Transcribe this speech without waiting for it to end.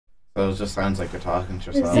So it just sounds like you're talking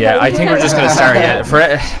to yourself. Yeah, I think we're just gonna start. Yeah, for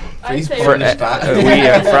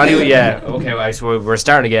anyone, yeah. Okay, right, so we're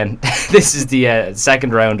starting again. This is the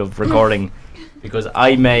second round of recording because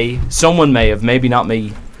someone may have, maybe not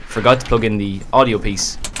me, forgot to plug in the audio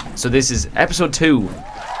piece. So this is episode 2 of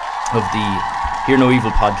the Hear No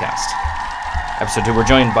Evil podcast. Episode 2. We're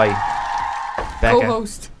joined by Becca.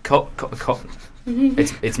 Co-host.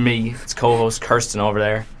 It's me. It's co-host Kirsten over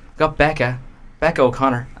there. We've got Becca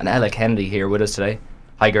O'Connor and Ella Kennedy here with us today.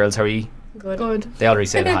 Hi girls, how are you? Good. They already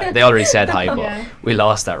said hi. They already said hi, but Yeah. we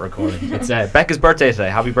lost that recording. It's Becca's birthday today.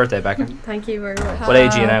 Happy birthday, Becca. Thank you very much. What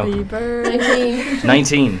age are you now? Happy birthday.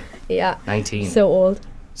 19. Yeah. 19. So old.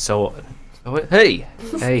 So, hey.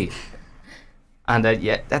 And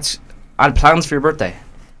yeah, and plans for your birthday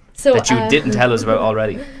So that you didn't tell us about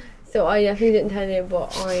already. So I definitely didn't tell you,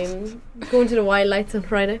 but I'm going to the Wild Lights on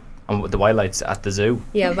Friday. And with the wildlights at the zoo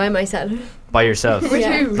Yeah, by myself. by yourself. With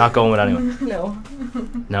Yeah. who? Not going with anyone. No.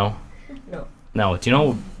 No. No. No. Do you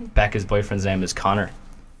know Becca's boyfriend's name is Connor,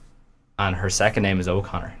 and her second name is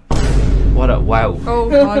O'Connor? What a wow! Oh,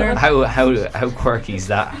 Connor. How quirky is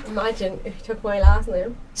that? Imagine if he took my last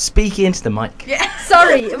name. Speak into the mic. Yeah.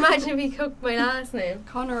 Sorry, imagine if he took my last name.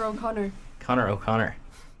 Connor O'Connor. Connor O'Connor.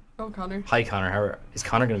 O'Connor. Hi Connor. Is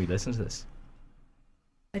Connor going to be listening to this?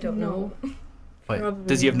 I don't know. Wait, Probably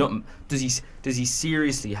does he have not. nothing? Does he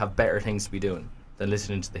seriously have better things to be doing than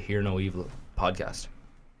listening to the Hear No Evil podcast?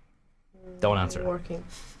 Don't answer. Working.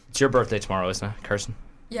 It's your birthday tomorrow, isn't it, Kirsten?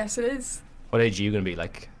 Yes, it is. What age are you going to be?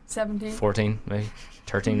 Like 17. 14, maybe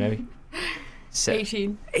 13, maybe.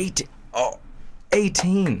 18. 18. Oh,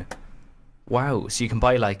 18. Wow. So you can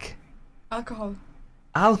buy like Alcohol.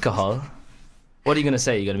 alcohol. What are you going to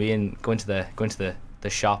say? You're going to be going to the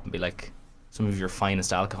shop and be like, some of your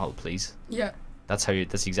finest alcohol, please. Yeah. That's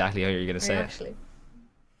exactly how you're going to say it. Actually.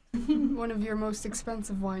 One of your most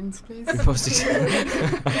expensive wines, please. Your most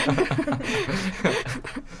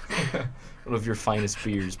one of your finest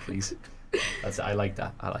beers, please. I like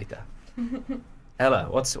that. Ella,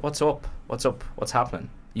 what's up? What's happening?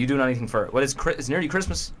 You doing anything for? Well, it's nearly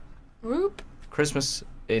Christmas. Whoop. Christmas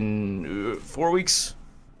in 4 weeks.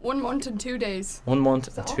 1 month and 2 days. 1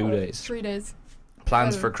 month and 2 days. 3 days.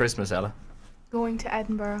 Plans for Christmas, Ella? Going to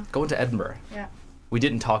Edinburgh. Going to Edinburgh. Yeah. We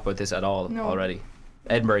didn't talk about this at all No. already.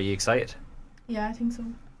 Edinburgh, are you excited? Yeah, I think so.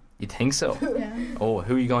 You think so? Yeah. Oh,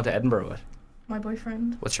 who are you going to Edinburgh with? My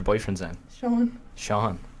boyfriend, What's your boyfriend's name? Sean.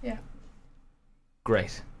 Sean. Yeah.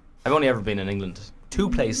 Great. I've only ever been in England. 2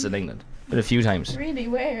 places in England. Been a few times. Really?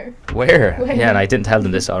 Where? Where? Where? Yeah, and I didn't tell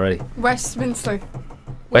them this already. Westminster.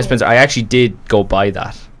 Westminster. I actually did go by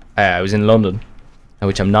that. I was in London,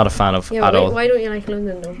 which I'm not a fan of Yeah, at all. why don't you like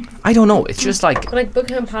London though? I don't know. It's just like, But like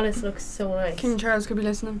Buckingham Palace looks so nice. King Charles could be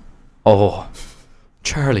listening. oh,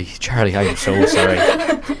 Charlie, I am so sorry.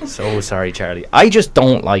 So sorry, Charlie. I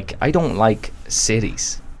don't like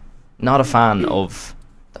cities. Not a fan of,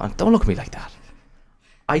 don't look at me like that.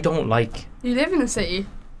 I don't like, You live in a city.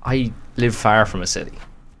 I live far from a city.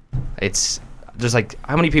 It's just like,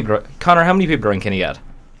 how many people are, Connor, how many people are in Kinnegad?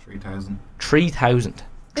 3,000. 3,000.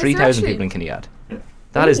 there 3,000 actually? people in Kinnegad.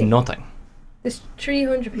 That is Really? nothing. There's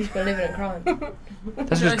 300 people living in Cron. That's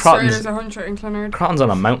There's just Crotton's. 100 in Clonard. Crotton's on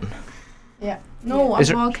a mountain. Yeah. No, Is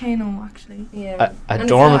a there- volcano actually. Yeah. A And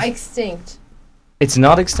dormant. it's not extinct. It's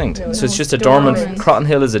not extinct. No, So it's no, just a it's dormant. dormant. Croton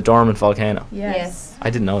Hill is a dormant volcano. Yes. I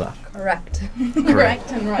didn't know that. Correct.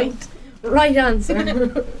 Correct and right. Right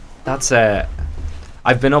answer. That's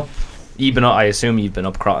I've been up. You've been up. I assume you've been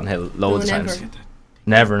up Croton Hill loads No, of never. times.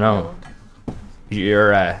 Never know.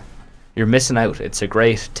 You're missing out. It's a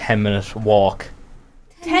great 10-minute walk.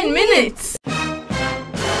 10 minutes.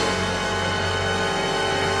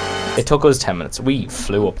 It took us 10 minutes. We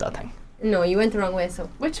flew up that thing. No, you went the wrong way. So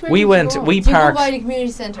Which way? We did you went. go? We you go by parked. the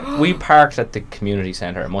community centre. We parked at the community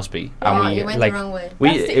centre. It must be. Yeah, And we you went like the wrong way. we.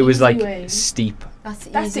 That's the It was easy like way. steep. That's the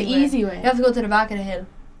That's easy the way. easy way. You have to go to the back of the hill.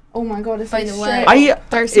 Oh my god, it's By like the straight. way.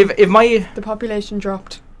 There's If my the population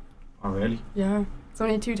dropped. Oh, really? Yeah. It's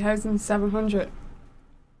only 2,700.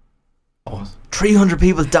 300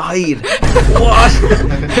 people died. What?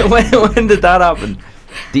 when did that happen?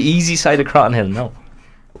 The easy side of Croton Hill. No,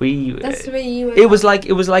 we. That's the way you went. It was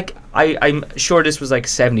like I'm sure this was like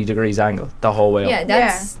 70 degrees angle the whole way up. Yeah,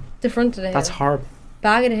 that's the front of the hill. That's horrible.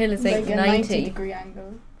 Back of the hill is It's like, like a 90. 90-degree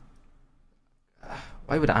angle.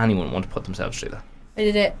 Why would anyone want to put themselves through that? I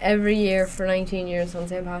did it every year for 19 years on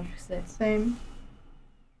St. Patrick's Day. Same.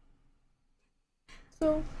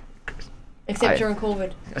 So. Except I- during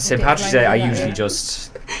COVID. St. Patrick's Day, I usually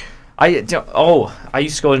just. I used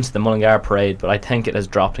to go into the Mullingar parade, but I think it has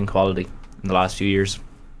dropped in quality in the last few years.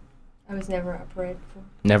 I was never at a parade before.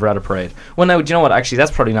 Never at a parade. Well, now, do you know what? Actually,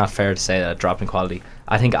 that's probably not fair to say that it dropped in quality.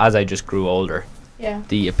 I think as I just grew older, Yeah.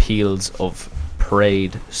 the appeals of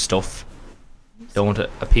parade stuff don't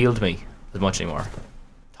appeal to me as much anymore.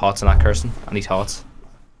 Thoughts on that, Kirsten? Any thoughts?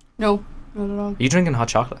 No, not at all. Are you drinking hot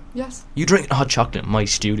chocolate? Yes. You drinking hot chocolate in my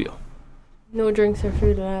studio? No drinks or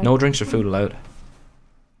food allowed. No drinks or food allowed.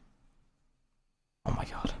 Oh my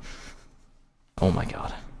god. Oh my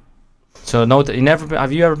god. So no,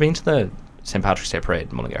 have you ever been to the St. Patrick's Day parade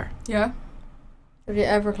in Mullingar? Yeah. Have you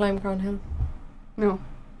ever climbed Crown Hill? No.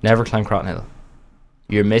 Never climbed Crown Hill.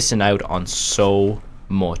 You're missing out on so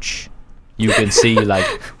much. You can see, like,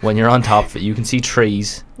 when you're on top of it, you can see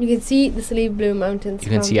trees. You can see the Slieve Blue Mountains. You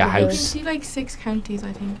can from see a the house. You village. see like 6 counties,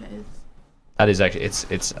 I think it is. That is actually,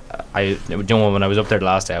 you know, when I was up there the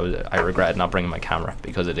last day, I regretted not bringing my camera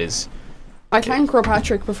because it is I climbed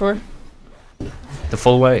Patrick before. the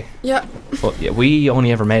full way. Yeah. But yeah, we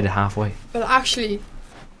only ever made it halfway. Well, actually,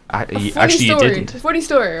 Actually, funny you story. didn't. Funny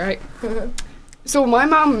story, right? So my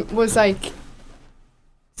mom was like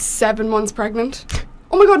 7 months pregnant.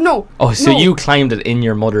 Oh my god, no. Oh, so No. you climbed it in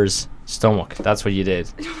your mother's stomach. That's what you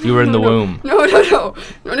did. You were in the No. womb. No,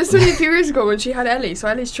 this was only a few years ago when she had Ellie. So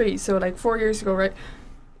Ellie's 3, so like 4 years ago, right?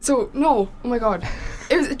 So, no. Oh my god.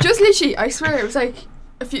 It was just literally, I swear, it was like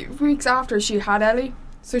a few weeks after she had Ellie.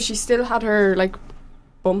 So she still had her, like,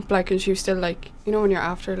 bump, like, and she was still, like, you know when you're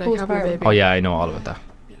after, like, having a Postpartum. baby. Oh yeah, I know all about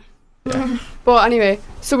that. But anyway,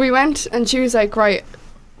 so we went and she was like, right,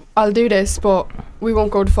 I'll do this, but we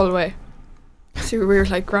won't go the full way. So we were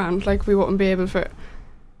like, grand, like we wouldn't be able for it.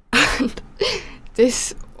 And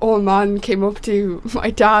this old man came up to my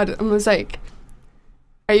dad and was like,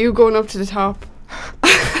 are you going up to the top?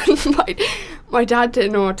 And my dad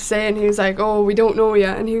didn't know what to say, and he was like, oh, we don't know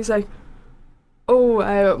yet. And he was like,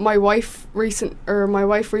 oh, my wife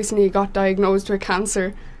recently got diagnosed with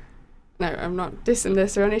cancer. Now, I'm not dissing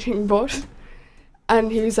this or anything, but...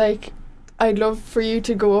 And he was like, I'd love for you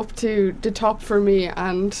to go up to the top for me,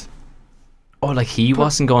 and... Oh, like he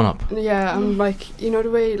wasn't going up. Yeah, I'm like, you know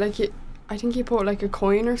the way, like, I think he put, like, a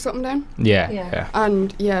coin or something down. Yeah, Yeah. yeah.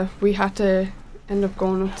 And, yeah, we had to end up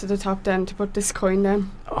going up to the top then to put this coin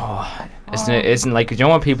down. Oh, isn't like, you know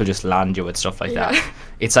when people just land you with stuff like Yeah. that?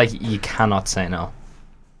 It's like you cannot say no.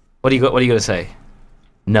 What are you gonna say?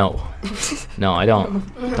 No. No, I don't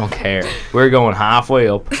care. We're going halfway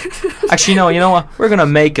up. Actually, no, you know what? We're gonna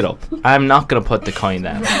make it up. I'm not gonna put the coin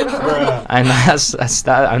down. And that's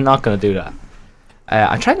that. I'm not gonna do that.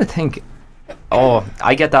 I'm trying to think. Oh,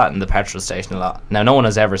 I get that in the petrol station a lot. Now, no one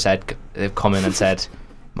has ever said, they've come in and said,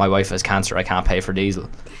 my wife has cancer, I can't pay for diesel.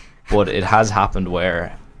 But it has happened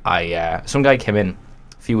where some guy came in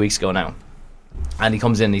a few weeks ago now, and he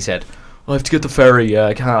comes in and he said, I have to get the ferry,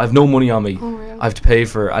 I have no money on me. Oh, yeah. I have to pay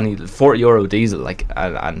for, I need €40 diesel, like,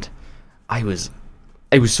 and it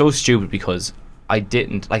was so stupid because I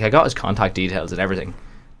didn't, like, I got his contact details and everything,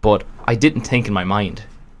 but I didn't think in my mind.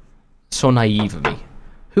 So naive of me.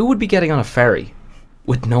 Who would be getting on a ferry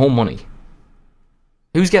with no money?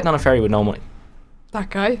 Who's getting on a ferry with no money? That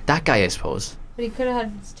guy. That guy, I suppose. But he could have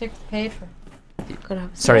had his tickets paid for. Could have.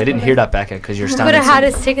 Sorry, I didn't hear that, Becca, because you're Could standing. have had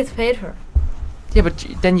his tickets paid for. Yeah, but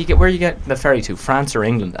then you get, where you get the ferry to? France or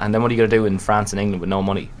England? And then what are you going to do in France and England with no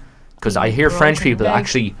money? Because I hear French Broken people leg.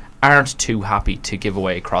 actually aren't too happy to give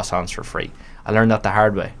away croissants for free. I learned that the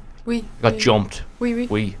hard way. Oui. I got jumped. Oui.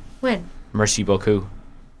 Oui. When? Merci beaucoup.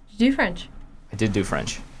 Did you do French? I did do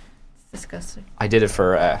French. It's disgusting. I did it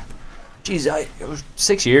for, it was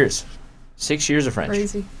 6 years. 6 years of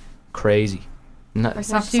French. Crazy. No, I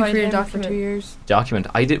sat did you do for beside your him for document? 2 years. document.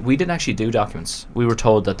 We didn't actually do documents. We were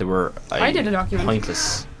told that they were I did a document.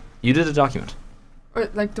 pointless. You did a document? Or,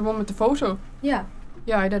 like the one with the photo. Yeah.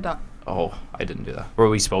 Yeah, I did that. Oh, I didn't do that. Were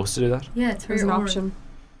we supposed to do that? Yeah, it's It for was your an oral. option.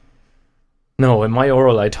 No, in my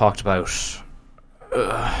oral I talked about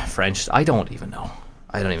French. I don't even know.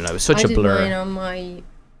 It was such I a did blur. mine on my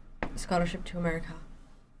scholarship to America.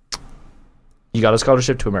 You got a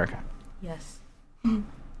scholarship to America, Yes.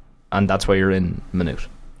 and that's why you're in Minute.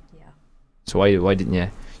 Yeah. So why didn't you?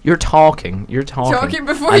 You're talking Talking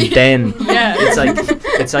before and you. then Yeah. it's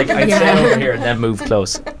like I'd stay over here and then move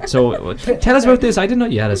close. So tell us about this. I didn't know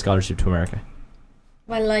you had a scholarship to America.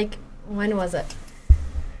 Well, like, when was it?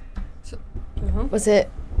 Uh-huh. Was it?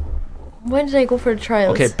 When did I go for the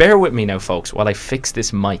trials? Okay, bear with me now, folks, while I fix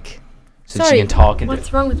this mic so that Sorry, she can talk into it.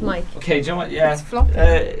 what's wrong with Mike? Okay, do you know what? Yeah, It's floppy.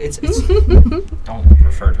 it's don't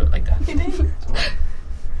refer to it like that.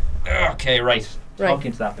 Okay, right. Right. Talk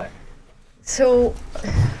into that back. So,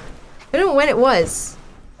 I don't know when it was.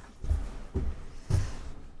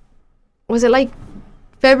 Was it like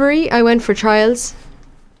February? I went for trials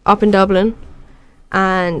up in Dublin.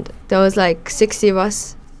 and there was like 60 of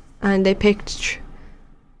us, and they picked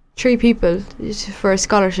 3 people for a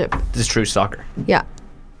scholarship. This is true soccer. Yeah,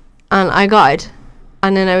 and I got it,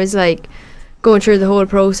 and then I was like going through the whole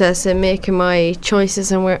process and making my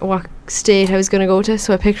choices and what state I was going to go to.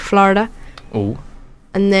 So I picked Florida. Oh.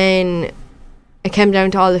 And then it came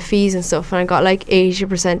down to all the fees and stuff, and I got like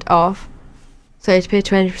 80% off. So I had to pay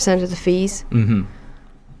 20% of the fees. Mm-hmm.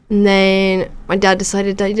 And then my dad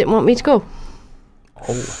decided that he didn't want me to go.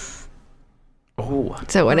 Oh.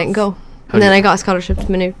 So I didn't go. How And then do you- I got a scholarship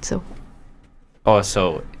to Maynooth, so Oh,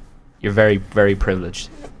 so you're very, very privileged.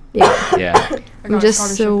 yeah. Yeah. I got just a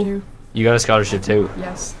scholarship so- too. You got a scholarship too.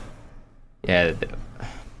 Yes. Yeah.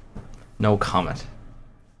 No comment.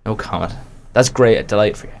 No comment. That's great. A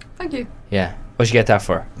delight for you. Thank you. Yeah. What'd you get that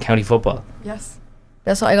for? County football. Yes.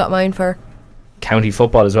 That's what I got mine for. County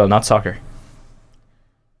football as well, not soccer.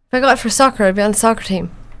 If I got it for soccer, I'd be on the soccer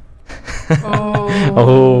team.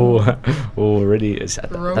 Oh. Oh, really?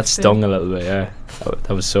 That Roasted. stung a little bit, yeah. That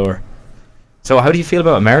was sore. So how do you feel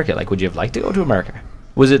about America? Like, would you have liked to go to America?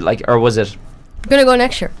 Was it like, or was it, I'm going to go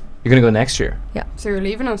next year. you're going to go next year? So you're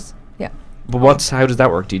leaving us? But how does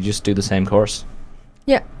that work? Do you just do the same course?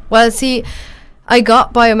 Yeah. Well, see, I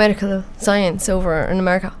got biomedical science over in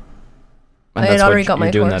America. And I had that's what already got you're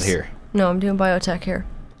my doing course. that here. No, I'm doing biotech here.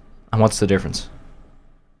 And what's the difference?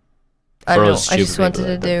 I For don't know. us I just stupid wanted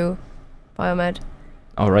people to that- do biomed.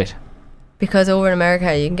 Oh, right. Because over in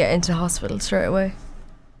America, you can get into hospital straight away.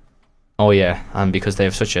 Oh, yeah. And because they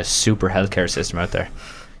have such a super healthcare system out there,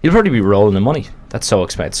 you'll probably be rolling in money. That's so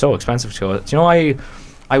expensive. So expensive to go. Do you know,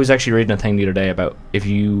 I was actually reading a thing the other day about if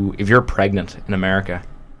you're pregnant in America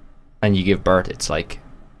and you give birth, it's like,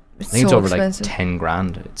 I think it's so over expensive. like 10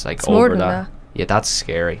 grand. It's like It's more over than that. that. Yeah, that's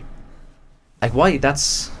scary. Like, why?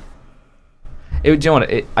 That's. Do you know what?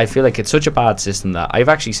 I feel like it's such a bad system that I've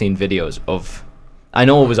actually seen videos of. I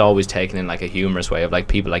know it was always taken in like a humorous way of like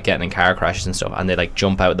people like getting in car crashes and stuff, and they like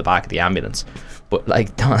jump out the back of the ambulance, but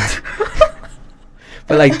like, but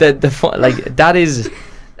like like that is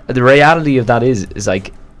the reality of that is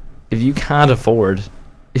like if you can't afford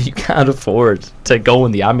to go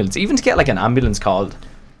in the ambulance, even to get like an ambulance called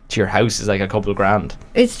to your house is like a couple of grand.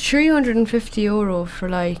 It's €350 for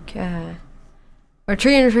like, or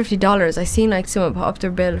 $350. I seen like someone put up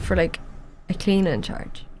their bill for like a cleaning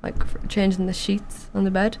charge, like for changing the sheets on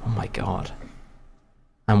the bed. Oh my god.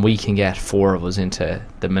 And we can get 4 of us into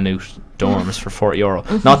the Maynooth dorms for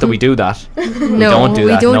 €40. Not that we do that. We don't do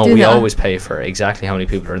that. No, we always pay for exactly how many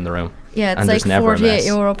people are in the room. Yeah, it's and like there's never a mess.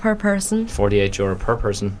 €48 per person. €48 per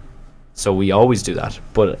person. So we always do that.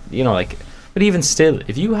 But you know, like, but even still,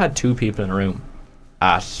 if you had 2 people in a room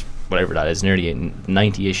at whatever that is, nearly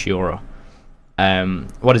 90-ish euro,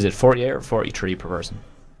 what is it, 48 or 43 per person?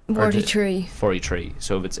 43. 43.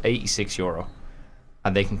 So if it's €86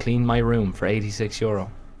 and they can clean my room for €86,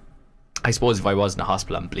 I suppose if I was in a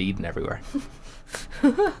hospital, I'm bleeding everywhere.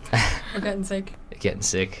 We're getting sick. Getting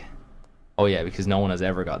sick. Oh yeah, because no one has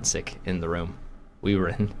ever gotten sick in the room we were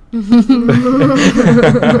in. You're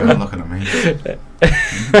not looking at me.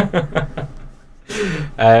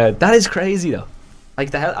 That is crazy though.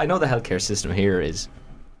 Like I know the healthcare system here is,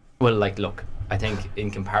 well, like, look, I think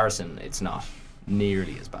in comparison, it's not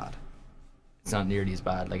nearly as bad. It's not nearly as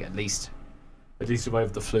bad. Like at least if I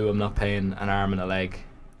have the flu, I'm not paying an arm and a leg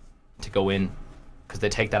to go in, because they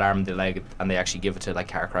take that arm and the leg and they actually give it to like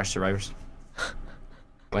car crash survivors.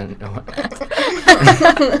 When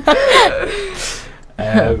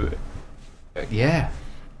yeah,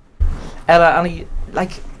 Ella, Annie,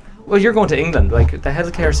 like, well, you're going to England, like the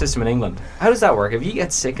healthcare system in England. How does that work? If you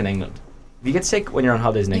get sick in England, if you get sick when you're on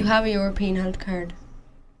holidays in You England, have a European health card.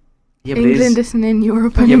 yeah, but England isn't in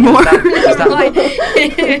Europe yeah, anymore. but is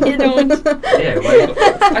that, You don't. yeah, well,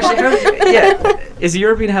 actually, is the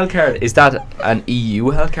European health card, is that an EU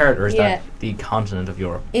health card, or is Yeah. that the continent of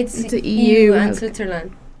Europe? It's It's a EU EU and health-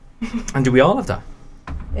 Switzerland. And do we all have that?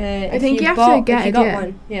 I think you have to get if you it, got yeah.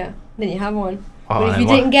 one, yeah, then you have one. Oh, But if and you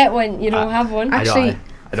what- didn't get one, you don't have one. I don't- Actually,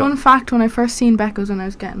 I don't fun fact, when I first seen Becca was when I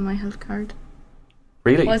was getting my health card.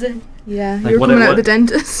 really. Was it? Yeah, Like, you were what- coming out what- of the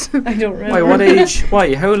dentist. I don't remember. Why? What age?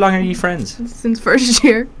 Why? How long are you friends? Since first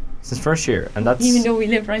year. Since first year, and that's Even though we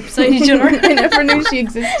live right beside each other. I never knew she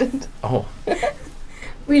existed. oh,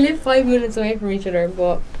 We live 5 minutes away from each other,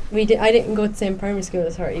 but I didn't go to the same primary school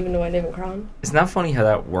as her, even though I live in Crown. isn't that funny how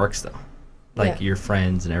that works though? Like Yeah. your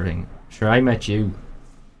friends and everything. Sure, I met you.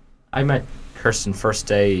 I met Kirsten first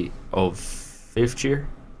day of 5th year.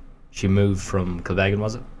 She moved from Kilbegan,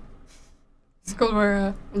 was it? School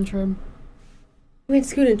were in Trim. We went to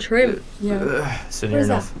school in Trim. Yeah. So near Where's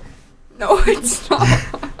that? enough. No, it's not.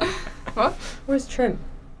 What? Where's Trim?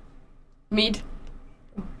 Mead.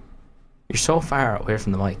 You're so far away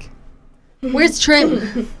from the mic. Where's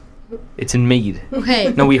Trim? It's in Mead.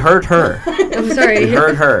 Okay. No, we heard her. I'm sorry. We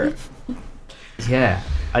heard her. Yeah.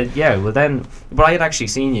 Well then, but I had actually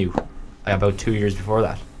seen you about 2 years before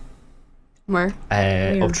that. Where?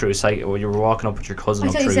 Up through a site. Well, you were walking up with your cousin I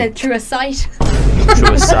up thought you through. said through a site.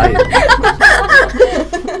 Through a site.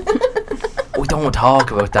 We don't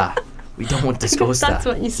talk about that. We don't discuss That's that.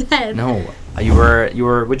 what you said. No, you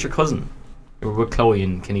were with your cousin. You were with Chloe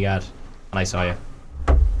in Kinnegad, and I saw you.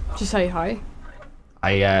 Did you say hi? Do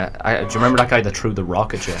you remember that guy that threw the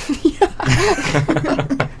rock at you?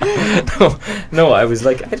 no, I was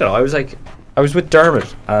like, I don't know, I was with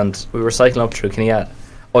Dermot, and we were cycling up through Kinnegad.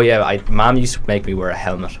 Oh yeah, Mom used to make me wear a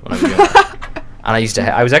helmet when I was younger. And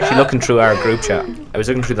I was actually looking through our group chat. I was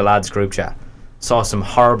looking through the lads' group chat. Saw some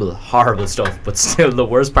horrible, horrible stuff, but still the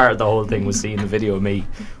worst part of the whole thing was seeing the video of me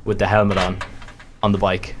with the helmet on the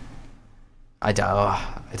bike. I don't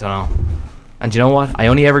know. And you know what? I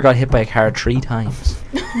only ever got hit by a car 3 times.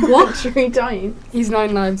 What? 3 times? He's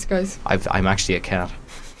 9 lives, guys. I'm actually a cat.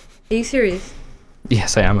 Are you serious?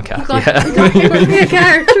 Yes, I am a cat. You got Yeah. hit by a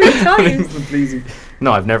car 3 times. Please.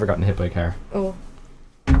 No, I've never gotten hit by a car. Oh,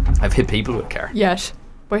 I've hit people with a car. Yet.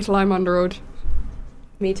 Wait till I'm on the road.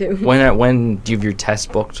 me too. When do you have your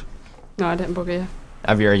test booked? No, I didn't book it yet.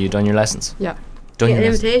 Are you done your lessons? Yeah. Done Do you your get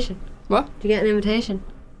an lessons? invitation? What? Do you get an invitation?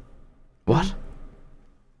 What?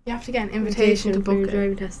 You have to get an invitation to for your book it.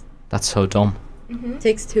 driving test. That's so dumb.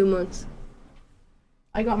 Takes 2 months.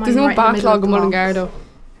 I got mine There's no right in the middle backlog of in the Mullingar box. though. You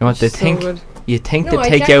know what? They So think good. you think No, they I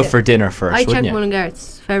take you checked out it. for dinner first, I wouldn't checked you? Mullingar.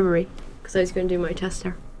 It's February because I was going to do my test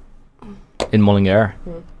there. In Mullingar.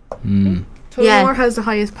 Yeah. Tullamore has the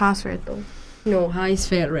highest pass rate though. No, highest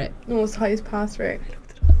fail rate. No, it's the highest pass rate.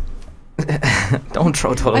 Don't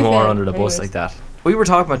throw I Tullamore failed, under the bus anyways. like that. We were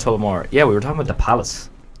talking about Tullamore. Yeah, we were talking about the Palace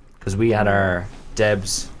because we had our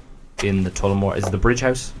Debs in the Tullamore. Is it the Bridge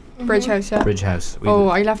House? Bridge House, yeah. Bridge House. Oh,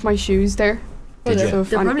 I left my shoes there. Did you? So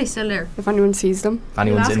if, They're probably still there. if anyone sees them. If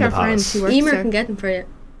anyone's Ask in the our friend, Palace. she works Emer there. can get them for you,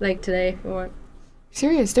 like today or what?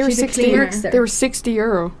 Serious, they were She's a 60 cleaner. They were 60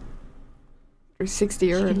 euro. They were 60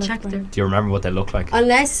 euro. You can left check by. them. Do you remember what they look like?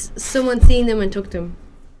 Unless someone seen them and took them.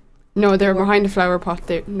 No, they're behind a flower pot.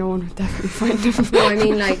 No one would definitely find them. No, I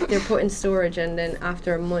mean like they're put in storage and then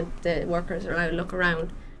after a month the workers are allowed to look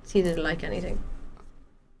around, see if they like anything.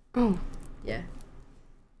 Oh. Yeah.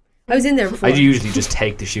 I was in there before. I usually just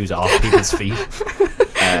take the shoes off people's feet.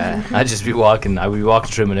 I'd just be walking. I'd be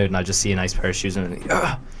walking through a minute and I'd just see a nice pair of shoes and I'd be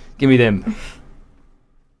like, give me them.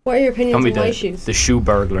 What are your opinions Tell me on my shoes? the shoe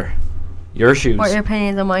burglar. Your shoes. What are your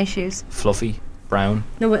opinions on my shoes? Fluffy, brown.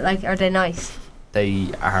 No, but like, are they nice? They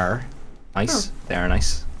are nice. Oh. They are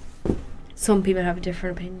nice. Some people have a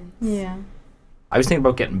different opinion. Yeah. I was thinking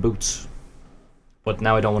about getting boots, but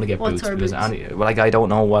now I don't want to get What boots sort of because boots? I don't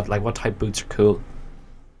know what type boots are cool.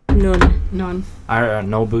 None. None. Are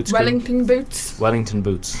no boots cool? Wellington boots. Wellington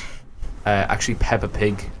boots. Actually, Peppa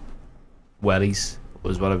Pig wellies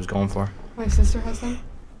was what I was going for. My sister has them.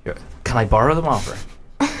 Can I borrow them off her?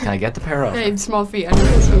 Can I get the pair off Yeah, her? you have small feet.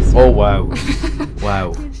 Anyways. Oh wow,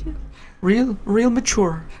 wow, real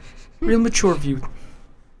mature view.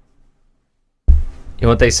 You know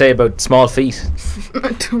what they say about small feet?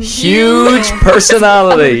 Huge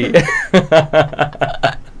personality.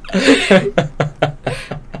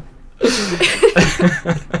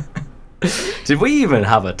 Did we even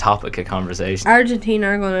have a topic of conversation? Argentina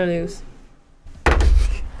are going to lose.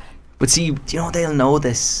 But see, do you know they'll know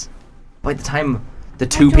this by the time the I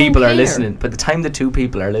two don't people are care. listening. By the time the 2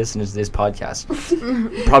 people are listening to this podcast,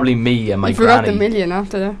 probably me and my You forgot the granny, million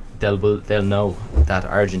after that. they'll know that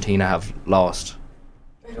Argentina have lost.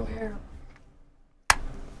 I don't care.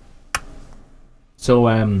 So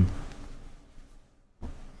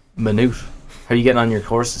Minute, how are you getting on your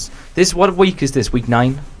courses? What week is this? Week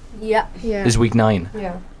 9? Yeah. Yeah. This is week 9.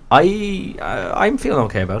 Yeah. I'm feeling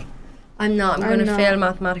okay about it. I'm not. I'm I'm going to not. fail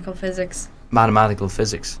mathematical physics. Mathematical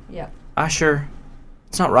physics. Yeah. Sure.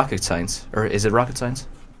 It's not rocket science, or is it rocket science?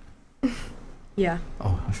 Yeah.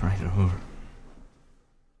 Oh, I was right.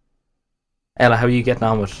 Ella, how are you getting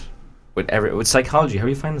on with psychology? How are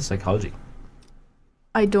you finding the psychology?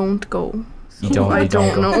 I don't go. You don't. I you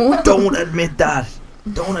don't go. know. Don't admit that.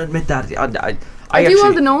 Don't admit that. I do all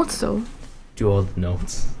actually the notes though. do all the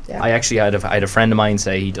notes. Yeah. I actually had a friend of mine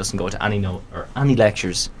say he doesn't go to any note or any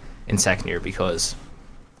lectures in second year because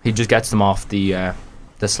he just gets them off the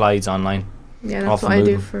slides online. Yeah, Off that's what I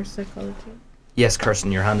do Moodle. for psychology. Yes,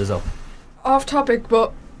 Kirsten, your hand is up. Off topic,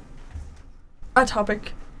 but a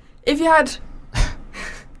topic. If you had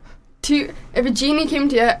if a genie came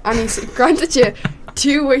to you and he granted you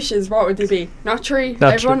 2 wishes, what would they be? Not 3.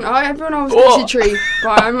 Not Everyone always Oh. gives you 3,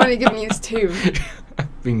 but I'm only giving you 2.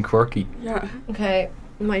 Being quirky. Yeah. Okay,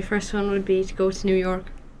 my first one would be to go to New York.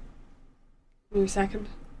 Your second.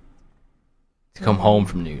 To come home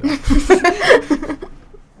from New York.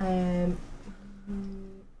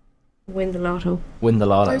 Win the lotto. Win the I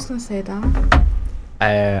lotto. was gonna say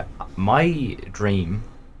that. My dream,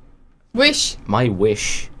 Wish. my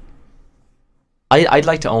wish, I'd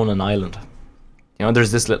like to own an island. You know,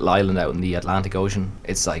 there's this little island out in the Atlantic Ocean.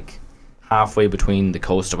 It's like halfway between the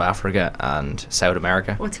coast of Africa and South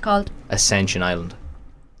America. What's it called? Ascension Island.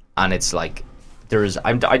 And it's like,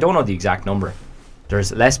 I don't know the exact number.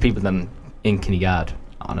 There's less people than in Kinnegad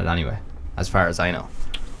on it anyway, as far as I know.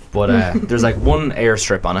 But there's like one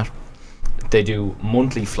airstrip on it. They do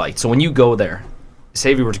monthly flights. So when you go there,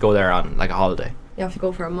 say if you were to go there on like a holiday, You have to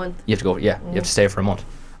go for a month. you have to go, you have to stay for a month.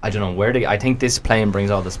 I don't know where I think this plane brings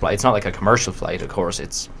all the supplies. It's not like a commercial flight, of course.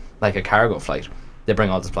 It's like a cargo flight. They bring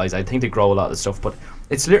all the supplies. I think they grow a lot of the stuff, but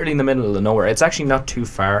it's literally in the middle of nowhere. It's actually not too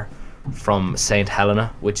far from St.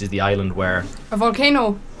 Helena, which is the island where... A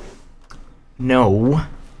volcano. No.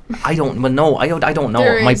 I don't know. I don't know.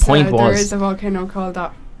 There My is, point there was... is a volcano called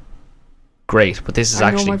that. Great, but this is I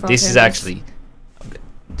know actually... my This is volcanoes. actually...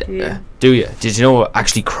 Yeah. Do you? Did you know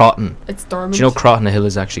actually Croton... It's dormant. Do you know Croton Hill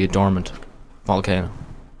is actually a dormant volcano?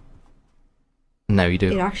 No, you It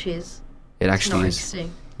do. actually is. It actually Not is.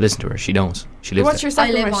 extinct. Listen to her. She knows. She lives What's there. your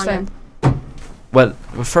second live wish on then? Well,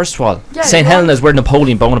 first of all, Yeah, St. you Helena want- is where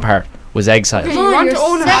Napoleon Bonaparte was exiled. Okay, you want your to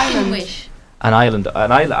own an second island. wish. An island.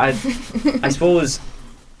 I suppose...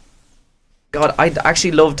 God, I'd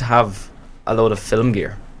actually love to have a load of film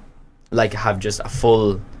gear. Like, have just a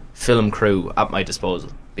full film crew at my disposal.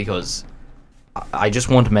 Because I just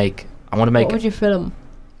want to make... I want to make... What would you film?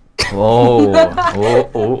 Oh.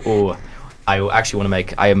 I actually want to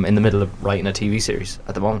make... I am in the middle of writing a TV series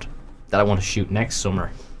at the moment that I want to shoot next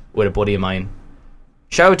summer with a buddy of mine.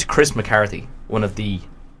 Shout out to Chris McCarthy, one of the...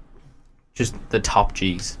 Just the top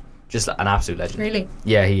Gs. Just an absolute legend. Really?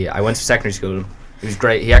 Yeah, I went to secondary school with him. He was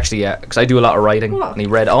great. He actually, because I do a lot of writing, What? and he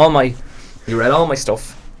read all my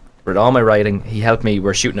stuff, read all my writing. He helped me.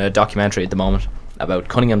 We're shooting a documentary at the moment about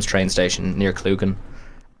Cunningham's train station near Clugan,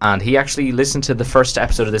 and he actually listened to the first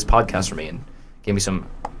episode of this podcast for me and gave me some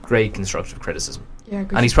great constructive criticism. Yeah,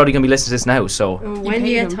 good. And he's probably gonna be listening to this now. So When do paid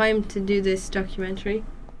you get him. time to do this documentary?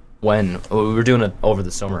 we were doing it over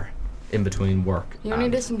the summer, in between work. He only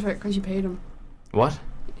and- listened to it because you paid him. What?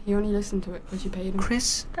 He only listened to it because you paid him.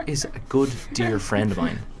 Chris is a good dear friend of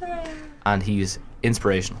mine, and he's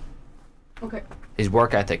inspirational. Okay. His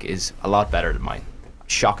work ethic is a lot better than mine.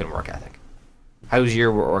 Shocking work ethic. How's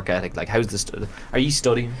your work ethic? Like, how's the are you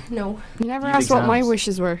studying? No. You never You have asked what my exams.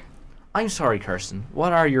 wishes were. I'm sorry, Kirsten.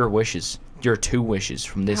 What are your wishes? Your 2 wishes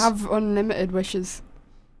from this Have unlimited wishes.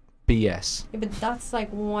 BS? Yeah, but that's like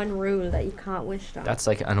one rule that you can't wish that. That's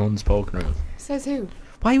like an unspoken rule. Says who?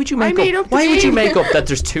 Why would you I make made up? up the Why would you game. make up that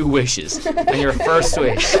there's 2 wishes and your first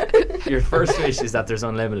wish is that there's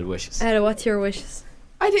unlimited wishes? Ella, what's your wishes?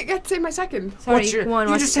 I didn't get to say my second. Sorry, What's your? go on,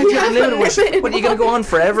 You what's- just said you had unlimited wishes. What are you gonna go on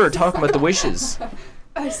forever talking about the wishes?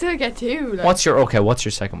 I still get 2. Like, What's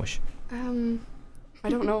your second wish? I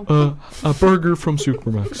don't know. A burger from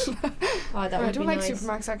Supermax. Oh, that I would don't be like nice.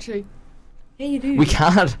 Supermax actually. Yeah, you do.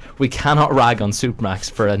 We cannot rag on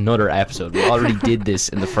Supermax for another episode. We already did this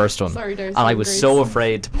in the first one. Sorry, there's And I some was grace. so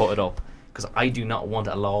afraid to put it up because I do not want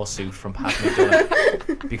a lawsuit from Pat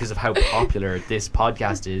McDonough because of how popular this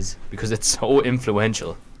podcast is, because it's so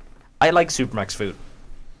influential. I like Supermax food.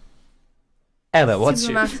 Ella, what's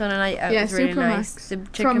your... Supermax on a night out Yeah, is really Supermax nice. The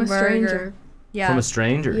chicken from a burger. stranger. Yeah. From a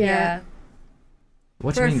stranger? Yeah.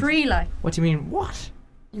 What do For you mean? free, like. What do you mean? What?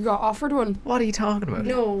 You got offered one. What are you talking about?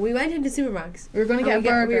 No, we went into Supermax. We were going to And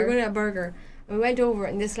get a burger. We were going to get a burger. And we went over,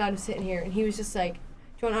 and this lad was sitting here, and he was just like, "Do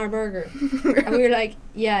you want our burger?" And we were like,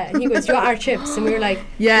 "Yeah." And he goes, "Do you want our chips?" And we were like,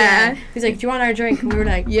 Yeah. He's like, "Do you want our drink?" And we were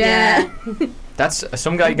like, Yeah. That's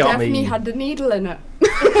some guy got Definitely me. had the needle in it. We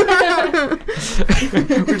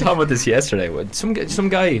were talking about this yesterday. Some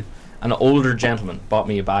guy, an older gentleman, bought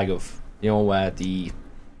me a bag of the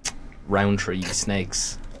Roundtree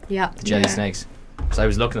snakes, Yeah. the jelly Yeah. snakes. So I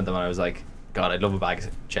was looking at them and I was like, God, I'd love a bag of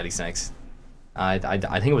jelly snakes. I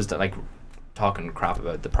think it was like talking crap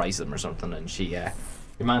about the price of them or something, and your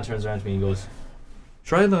man turns around to me and goes,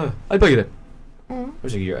 "Try the, I'll buy you that." I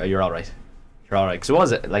was like, "You're all right. You're all right." Because it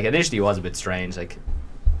was like initially it was a bit strange, like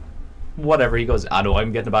whatever. He goes, "I know,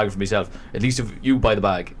 I'm getting a bag for myself. At least if you buy the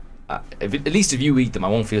bag, at least if you eat them, I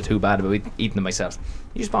won't feel too bad about eating them myself."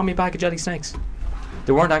 He just bought me a bag of jelly snakes.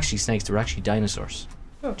 They weren't actually snakes; they were actually dinosaurs.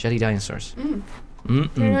 Oh. Jelly dinosaurs.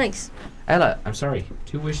 Very nice. Ella, I'm sorry.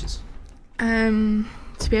 2 wishes.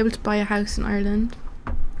 To be able to buy a house in Ireland.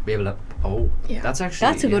 Be able to. Oh, Yeah. that's actually.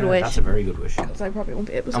 That's a good wish. That's a very good wish. Because I probably won't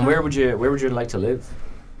be able to. And where would you like to live?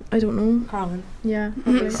 I don't know. Carlin. Yeah.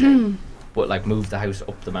 Probably. What, like move the house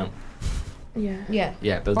up the mountain? Yeah. Yeah.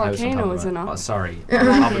 Yeah, build a house on top Volcano, of is it not? Oh, sorry, on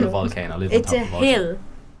top of the volcano. Live It's on a top of the volcano. hill.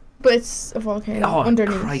 But it's a volcano Oh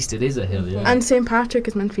underneath. Christ! It is a hill. Yeah. And St. Patrick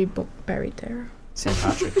is meant to be buried there. St.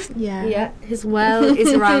 Patrick. Yeah. Yeah. His well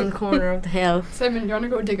is around the corner of the hill. Simon, do you want to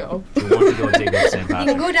go dig it up? Do you want to go dig up St. You can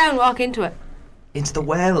Patrick? go down and walk into it. Into the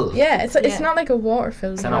well. Yeah, it's Yeah. not like a water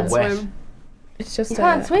filled It's well. not wet. Swim. It's just You a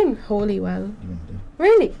can't swim. holy well.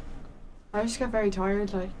 Really? I just get very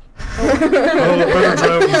tired, like.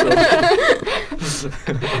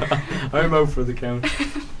 I'm out for the count.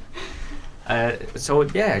 So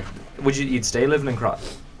yeah, you'd stay living in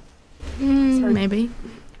Cross? Sorry. Maybe.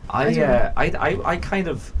 I kind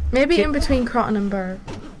of Maybe in between Croton and Burr.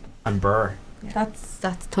 and Burr.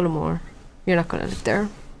 That's Tullamore. You're not gonna live there.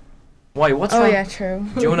 Why? What's Oh wrong? yeah, true.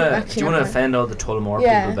 Do you wanna Actually, you're right. offend all the Tullamore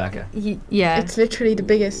Yeah. people, Becca? Yeah. It's literally the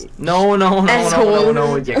biggest. No,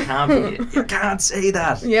 Asshole. you can't. You can't say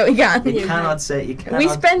that. Yeah, we can. You cannot say. You cannot. We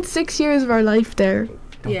spent 6 years of our life there.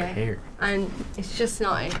 Don't Yeah. care. And it's just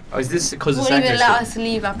not. Oh, is this because of Won't even secondary let school? us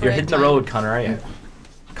leave after You're break hitting the time. road, Connor, are you?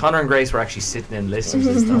 Connor and Grace were actually sitting in listening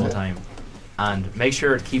to this the whole time. And make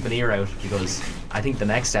sure to keep an ear out, because I think the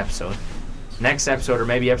next episode or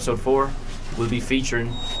maybe episode 4, will be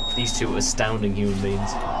featuring these two astounding human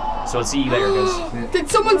beings. So I'll see you later, guys. Did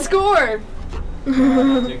someone score?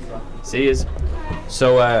 See yous.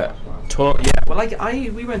 So,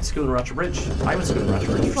 we went to school in Roger Bridge. I went to school in Roger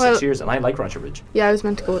Bridge for 6 years, and I like Roger Bridge. Yeah, I was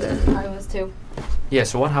meant to go there. I was too. Yeah,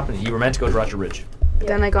 so what happened? You were meant to go to Roger Bridge,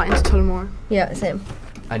 Then I got into Tullamore. Yeah, same.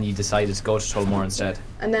 and you decided to go to Tullamore instead.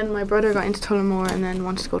 And then my brother got into Tullamore and then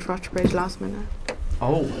wanted to go to Rochbridge last minute.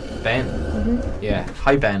 Oh, Ben. Mm-hmm. Yeah.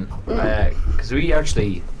 Hi, Ben. Because we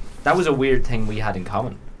actually, that was a weird thing we had in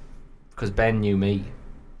common. Because Ben knew me,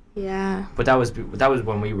 Yeah, but that was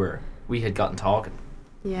when we had gotten talking.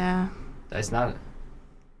 yeah. That's not it.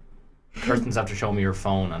 Kirsten's after showing me her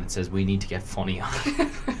phone, and it says we need to get funny on it.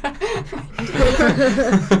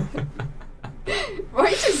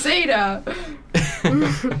 Why'd you say that?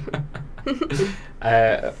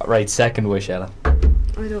 Right, second wish, Ella. I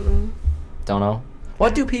don't know. Don't know.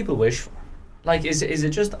 What do people wish for? Like, is it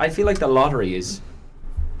just? I feel like the lottery is.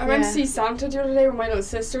 I went to Yeah. see Santa the other day with my little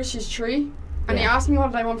sister. She's 3, and he Yeah. asked me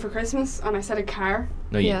what did I want for Christmas, and I said a car.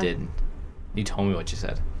 No, you Yeah. didn't. You told me what you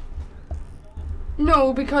said.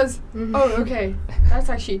 No, because oh, okay, that's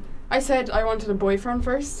actually. I said I wanted a boyfriend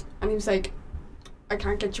first, and he was like, "I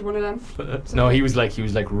can't get you one of them." No, he was real.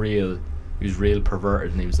 He was real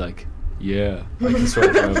perverted, and he was like, "Yeah, I can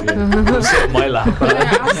sort it out. Yeah. Come sit in my lap." And I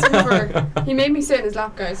asked him for. He made me sit in his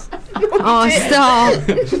lap, guys. Oh, stop.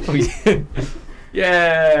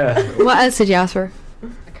 Yeah. What else did you ask for?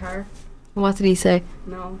 A car? What did he say?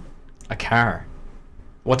 No. A car.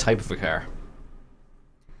 What type of a car?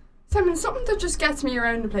 Simon, something that just gets me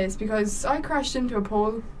around the place, because I crashed into a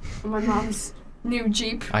pole on my mom's new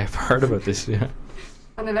Jeep, I have heard about this. Yeah.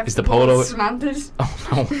 and I left Is the pole polo- slanted, Oh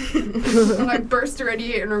no. and I burst the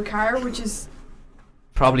radiator in her car, which is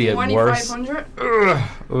Probably a worse. 2500. Ugh.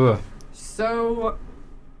 Ugh. So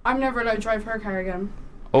I'm never allowed to drive her car again.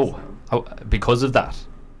 Oh, So, how, because of that.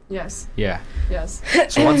 yes, Yeah. yes.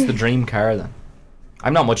 So what's the dream car then?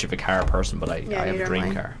 I'm not much of a car person, but I Yeah, have a neither dream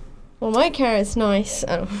am I. car. Well, my car is nice.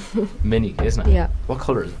 Mini, isn't it? Yeah, What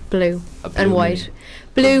colour is it? blue A blue and white.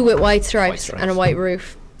 Mini. Blue with white stripes, stripes. and a white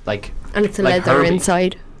roof. Like And it's a Like leather Herbie.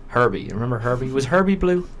 inside. Herbie. Remember Herbie? Was Herbie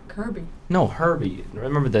blue? Kirby. No, Herbie.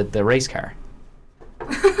 Remember the race car?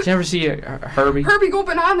 Did you ever see a Herbie? Herbie go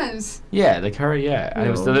bananas. Yeah, like her. Yeah, and it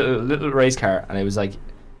was the little race car, and it was like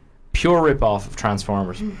pure rip off of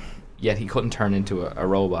Transformers. Yet he couldn't turn into a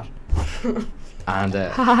robot. And Ha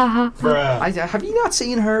ha ha ha. have you not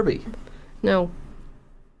seen Herbie? No.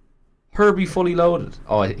 Herbie fully loaded.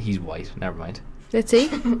 Oh, he's white. Never mind. Let's see.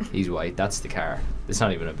 He's white. That's the car. It's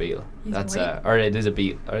not even a Beetle. He's That's white? or it is a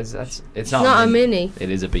Beetle. Or it's It's not. not a mini. It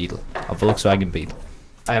is a Beetle. A Volkswagen Beetle.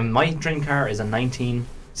 My dream car is a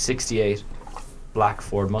 1968 black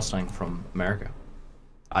Ford Mustang from America.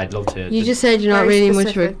 I'd love to. You just said you're not Very really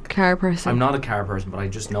much of a specific. car person. I'm not a car person, but I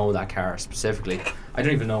just know that car specifically. I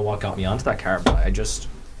don't even know what got me onto that car, but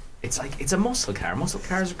it's like it's a muscle car. Muscle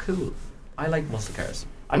cars are cool. I like muscle cars.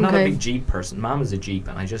 I'm not a Okay. big Jeep person. Mom is a Jeep,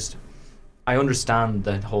 and I understand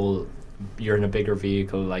that whole you're in a bigger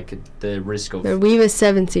vehicle, like the risk of. We have a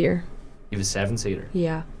 7-seater. You have a 7-seater.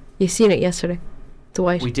 Yeah. You seen it yesterday. It's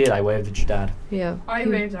white. We did. I waved at your dad. Yeah. I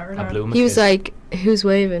waved at her. I blew him a He was kiss. like, who's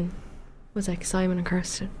waving? It was like Simon and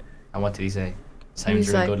Kirsten. And what did he say? Simon's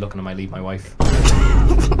He's really like- good looking. I might leave my wife.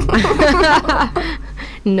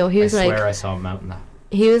 No, he was I like, swear I saw him out in that.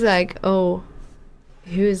 he was like, oh,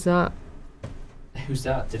 who is that? Who's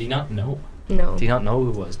that? Did he not know? No, Do you not know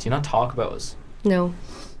who it was? Do you not talk about us no.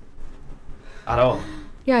 at all?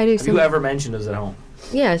 Yeah, I do. Have you ever mentioned us at home?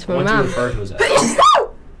 Yeah, it's my What do you mum. refer to us as?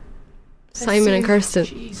 Simon and Kirsten.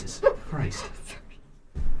 Jesus Christ.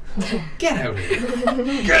 Get out of here.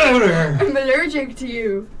 Get out of here. I'm allergic to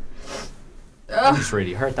you. That just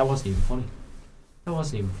really hurt. That wasn't even funny. That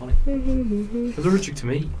wasn't even funny. Allergic to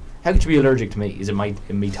me? How could you be allergic to me? Is it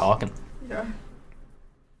me talking? Yeah.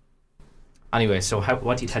 Anyway, so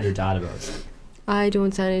what do you tell your dad about us? I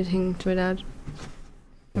don't say anything to my dad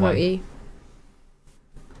Why? about you.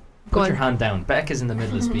 Go Put on. your hand down. Becca's in the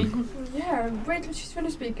middle of speaking. Yeah, wait till she's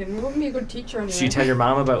finished speaking. You wouldn't be a good teacher anyway. Should you tell your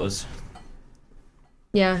mum about us?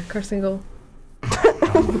 Yeah, Kirsten, go.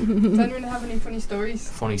 Does anyone have any funny stories?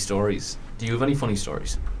 Funny stories. Do you have any funny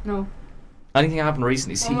stories? No. Anything happened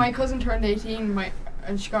recently? See, Well, my cousin turned 18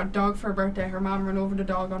 and she got a dog for her birthday. Her mum ran over the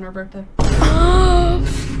dog on her birthday.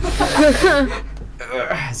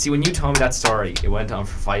 see, when you told me that story, it went on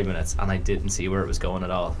for 5 minutes, and I didn't see where it was going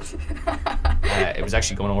at all. It was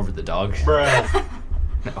actually going over the dog.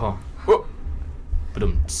 Oh. But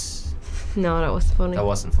No, that was funny. that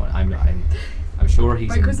wasn't funny. I'm sure he's.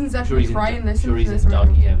 My cousin's I'm sure definitely he's in crying listening sure he's to in this right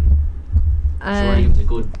doggy now. heaven. Sure, he Um, was a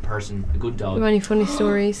good person, a good you have dog. any funny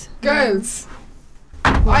stories? Girls,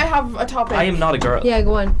 I have a topic. I am not a girl. Yeah,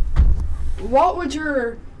 go on. What would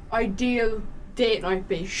your ideal date night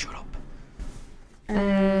be? Shut up.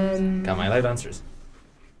 Um, Got my live answers.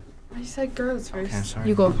 I said girls first. Okay, I'm sorry.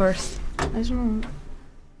 you go first. I don't know.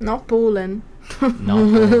 Not bowling. No.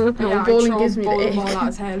 No, Yeah, bowling I'd throw gives a me the bowling ick. ball at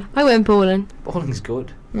his head. I went bowling. Bowling's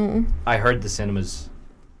good. No. I heard the cinemas.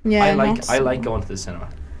 Yeah. I not like so. going to the cinema.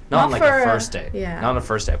 Not Not on like for a a- first date. yeah. Not on a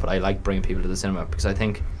first date, but I like bringing people to the cinema because I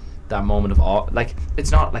think that moment of awe, like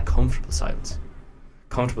it's not like comfortable silence.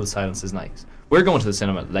 Comfortable silence is nice. We're going to the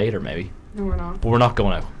cinema later maybe, No, we're not. but we're not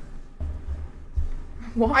going out.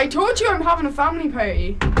 I told you I'm having a family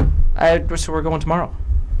party. So we're going tomorrow.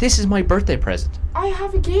 This is my birthday present. I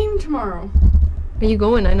have a game tomorrow. Are you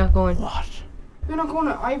going? I'm not going. What? You're not going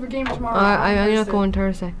to. I have a game tomorrow. I'm not Thursday. going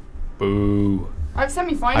Thursday. Boo. I have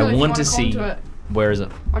semi-final. I if you want wanna to come see. To it. Where is it?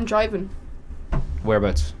 I'm driving.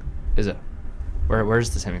 Whereabouts is it? Where's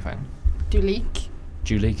the semi-final? Duleek.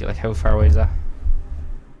 Julie, like how far away is that?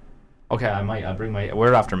 Okay, I'll bring my.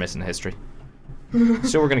 We're after missing history,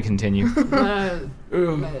 so we're gonna continue.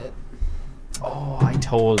 Oh, I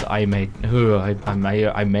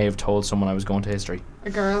may have told someone I was going to history. A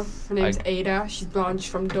girl. Her name's I- Ada. She's blonde.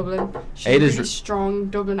 She's from Dublin. She's Ada's a really strong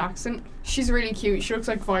Dublin accent. She's really cute. She looks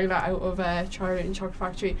like Violet out of Charlie and Chocolate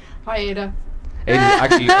Factory. Hi, Ada.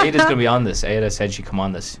 Ada's gonna be on this. Ada said she'd come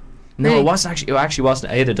on this. No, Really? it wasn't actually. It actually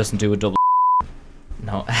wasn't. Ada doesn't do a double.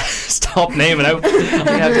 No, stop naming out. We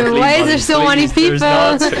have to bleep Why is on there this, so many please. There's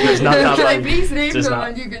not that Can I many. please name There's them not-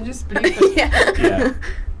 and you can just bleep it?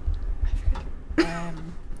 Yeah.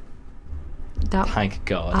 That Thank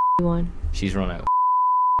God. one. She's run out.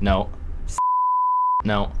 No.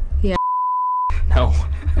 No. Yeah. No.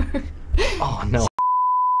 Oh no.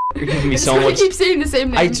 You're giving me so I much. keep saying the same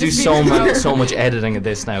name. I just do leave so it much, out. so much editing of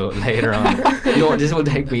this now later on. You know what? This will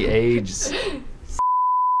take me ages.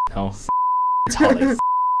 No. It's Holly,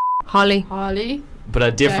 Holly. Holly. but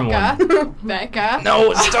a different one. Becca. Becca.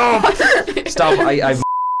 No, stop. Stop. I've.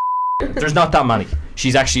 There's not that many.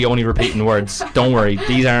 She's actually only repeating words. Don't worry.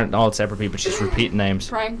 These aren't all separate people. She's repeating names.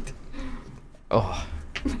 Pranked. Oh.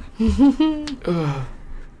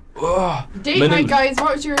 Oh. Date night, guys.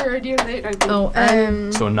 What was your ideal date night? Oh,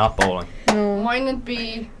 So not bowling. No. Mine would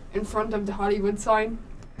be in front of the Hollywood sign.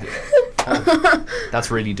 That's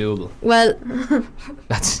really doable. well,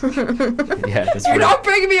 That's yeah. That's You're really, not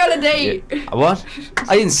bringing me on a date. Yeah. What?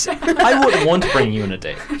 I didn't. I wouldn't want to bring you on a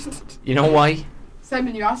date. You know why?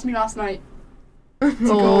 Simon, you asked me last night.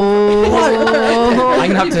 oh,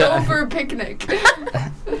 I'm gonna have to go to. for a picnic.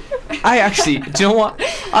 I actually. Do you know what?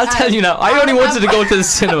 I'll tell you now. I only wanted to go to the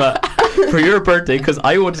cinema for your birthday because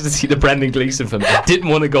I wanted to see the Brendan Gleeson film. I didn't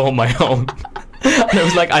want to go on my own. And I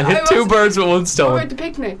was like, I hit two birds with one What about stone. the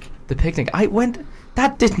picnic? The picnic. I went.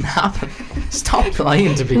 That didn't happen. Stop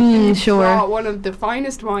lying to me. Brought sure. one of the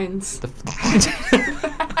finest wines. The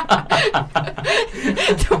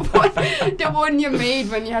the one you made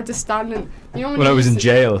when you had to stand in. You know when I you was in used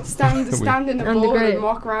to jail. Stand in a On the bowl grate. and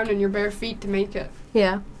walk around on your bare feet to make it.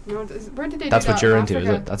 Yeah, You know, where did they That's do what that? you're In into, is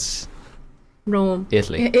Africa? it? That's Rome.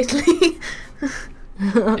 Italy. Italy.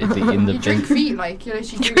 Italy in the You drink drink. feet like you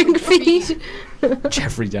literally Drink feet.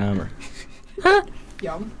 Jeffrey Dahmer.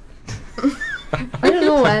 Yum. I don't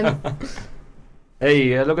know.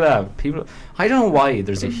 Hey, look at that. People. I don't know why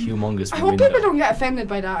there's a humongous I hope window. people don't get offended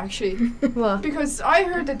by that, actually. What? Because I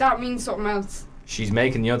heard that means something else. She's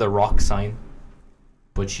making the rock sign,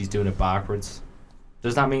 but she's doing it backwards.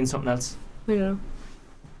 Does that mean something else? I don't know.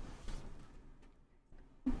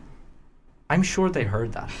 I'm sure they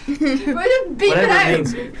heard that. Why did beep it Whatever out?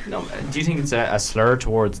 it means. No, do you think it's a slur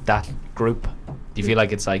towards that group? Do you feel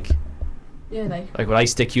like it's like Yeah, when I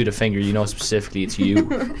stick you the finger, you know specifically it's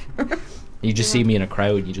you? You just see me in a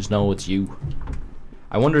crowd, you just know it's you.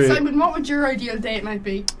 I wonder Simon, what would your ideal date night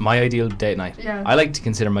be? my ideal date night. Yeah. I like to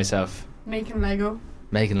consider myself Making Lego.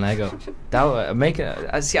 making Lego.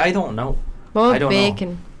 See, I don't know. What I don't know.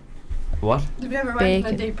 bacon? What? Have you ever went on a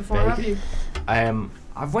Bacon. date before, have you?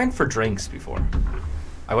 I've went for drinks before.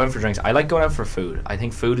 I went for drinks. I like going out for food. I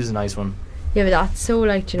think food is a nice one. Yeah, but that's so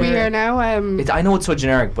like generic. We are now, I know it's so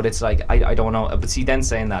generic, but it's like I don't know. But see, then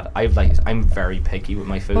saying that, I'm very picky with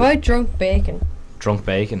my food. What about drunk bacon? Drunk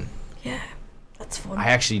bacon. Yeah, that's fun. I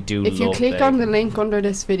actually do. if you love click bacon. on the link under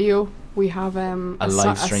this video, we have A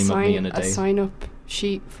live stream of me on a a date. sign up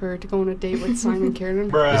sheet for to go on a date with Simon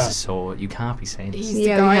Kiernan. This is so you can't be saying this. He's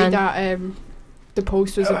Yeah, the we guy can. that the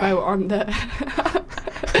post was about on the.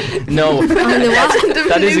 No, On the what?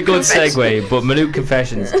 that is a good segue. But Minute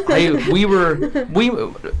Confessions.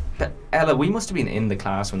 Ella, we must have been in the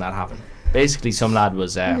class when that happened. Basically, some lad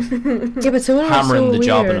was Yeah, but someone was hammering so the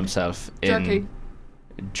job on weird. himself Jerky. in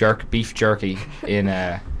beef jerky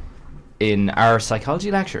in our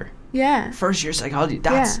psychology lecture. Yeah. First year psychology.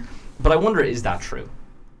 But I wonder, is that true?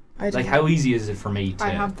 I don't Like, know. how easy is it for me to? I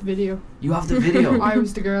have the video. You have the video. I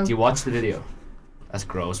was the girl. Do you watch the video? That's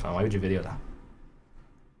gross, man. Why would you video that?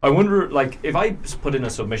 I wonder, like, if I put in a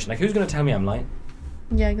submission, like, who's gonna tell me I'm lying?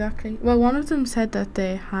 Yeah, exactly. Well, one of them said that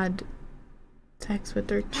they had sex with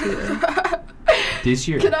their tutor. This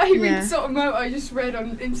year. Can I read Yeah. something out I just read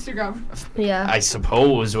on Instagram? Yeah. I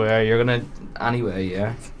suppose where you're gonna anyway,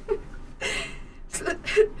 yeah.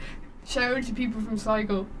 Shout out to people from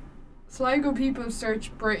Sligo. Sligo people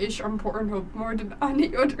search British on Pornhub more than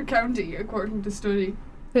any other county, according to study.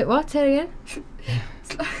 Wait, what? Say it again.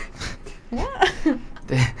 What?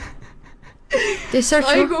 They search.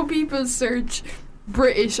 Sligo people search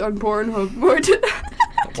British on Pornhub more than.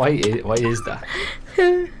 Why is that?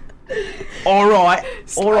 All right.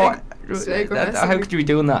 Sligo has How some- could you be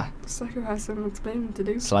doing that? Sligo has some explaining to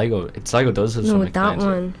do. Sligo does have No, something. that explained to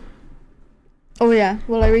it. one. Oh yeah.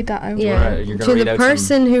 Well, I read that out. Yeah. Right, you're gonna To read the out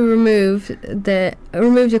person who removed the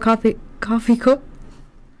coffee cup.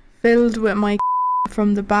 Filled with my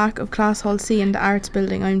from the back of Class Hall C in the Arts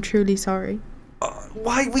Building. I'm truly sorry.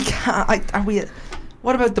 Why we can't? Are we?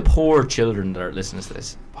 What about the poor children that are listening to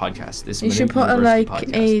this podcast? This You should Minute put a University like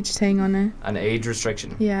podcast? age thing on it. An age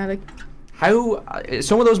restriction. Yeah, like How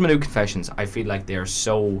some of those Minute Confessions, I feel like they're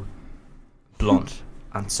so blunt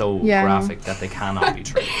and so Yeah, I know. graphic that they cannot be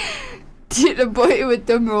true. To the boy with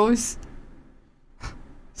the most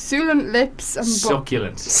succulent lips and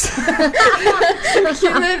Succulent. succulent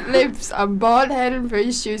lips and bald head and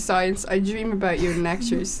first year science. I dream about you in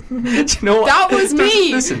lectures. Do you know what? That was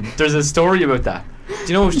me! Listen, there's a story about that. Do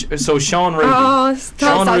you know? So Sean Ruby, Oh, stop.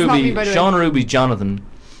 Sean that's not me, Ruby, by the way. Sean Ruby, Jonathan,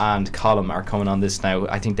 and Colin are coming on this now.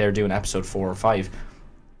 I think they're doing episode 4 or 5,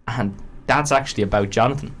 and that's actually about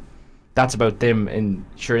Jonathan. That's about them in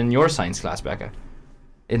your science class, Becca.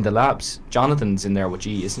 In the labs, Jonathan's in there with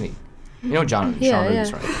G, isn't he? You know Jonathan, Yeah, Sean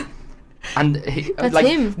Ruby's yeah. right. And he, That's like,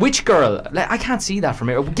 him. which girl? Like, I can't see that from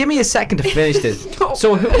here. Give me a second to finish this.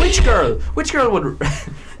 So, which girl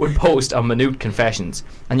would post on Minute Confessions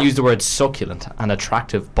and use the word succulent and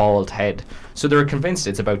attractive bald head? So they're convinced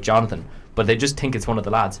it's about Jonathan, but they just think it's one of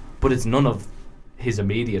the lads. But it's none of his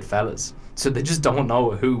immediate fellas. So they just don't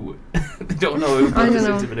know who. They don't know who I put don't this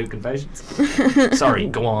know. into Minute Confessions. Sorry,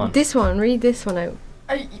 go on. This one. Read this one out.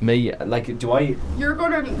 Me, like, do I? You're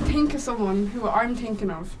gonna think of someone who I'm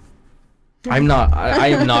thinking of. I'm not. I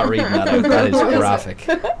am not reading that out. That is What is it? graphic.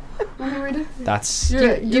 Wanna read it? That's.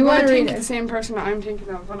 You're you gonna wanna think read of it? the same person that I'm thinking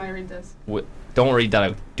of when I read this. Don't read that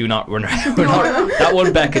out. Do not. We're not. That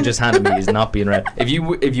one Becca just handed me is not being read. If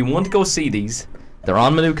you want to go see these, they're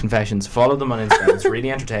on Minute Confessions. Follow them on Instagram. It's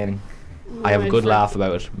really entertaining. I have a good laugh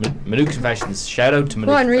about it. Minute Confessions. Shout out to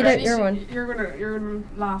Minute Go on, read out Confessions. your one. You're gonna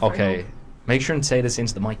laugh. I Okay. hope. Make sure and say this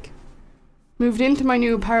into the mic. Moved into my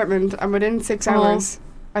new apartment and within 6 Oh. hours,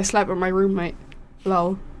 I slept with my roommate.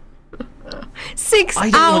 Lol. 6 I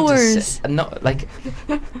don't want to hours. say, no, like,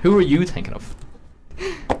 who are you thinking of?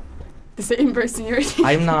 The same person you're thinking.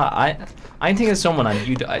 I'm not. I'm thinking of someone, and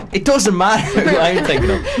you. It doesn't matter who I'm thinking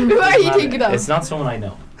of. Who are you thinking of? It's not someone I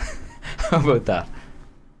know. How about that?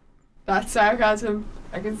 That's sarcasm.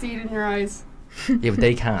 I can see it in your eyes. Yeah, but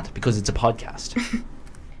they can't because it's a podcast.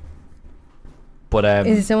 But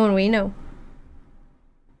Is it someone we know?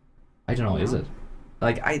 I don't know. Is it?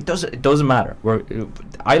 Like it doesn't matter.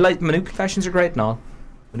 I like Minute Confessions are great and all.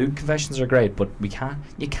 Minute Confessions are great, but we can't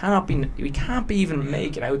be even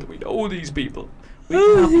making out that we know these people. We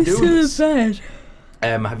can't be doing this. bad.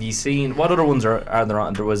 Have you seen what other ones are there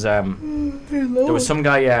on? There was some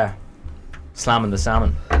guy slamming the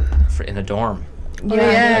salmon in a dorm.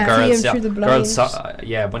 Yeah, A girl see him saw, through the girls blinds. saw,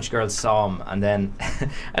 a bunch of girls saw him, and then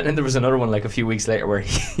there was another one like a few weeks later where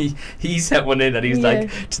he sent one in, and he's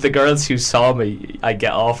like, to the girls who saw me, I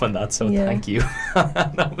get off on that, so thank you.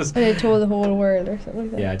 That was. And they told the whole world or something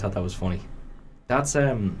like that. Yeah, I thought that was funny. That's I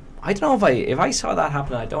don't know if I saw that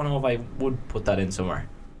happen, I don't know if I would put that in somewhere.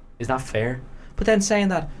 Is that fair? But then saying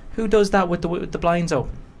that, who does that with the blinds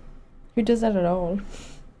open? Who does that at all?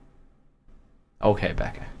 Okay,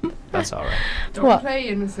 Becca, that's all right. Don't What? play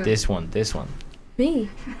innocent. This one. Me?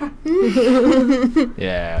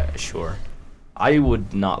 Yeah, sure. I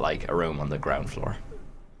would not like a room on the ground floor.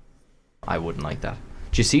 I wouldn't like that.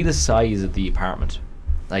 Do you see the size of the apartment?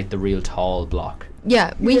 Like the real tall block.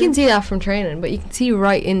 Yeah, we can see that from training, but you can see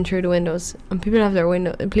right in through the windows, and people have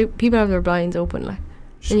their blinds open, like.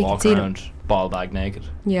 Just And you can walk see them. around ball bag naked.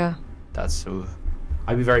 Yeah. That's.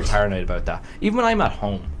 I'd be very paranoid about that. Even when I'm at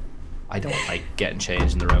home, I don't like getting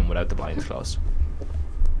changed in the room without the blinds closed.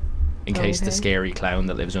 In case the Okay. scary clown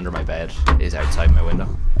that lives under my bed is outside my window.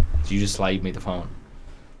 So you just slide me the phone.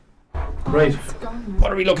 Right.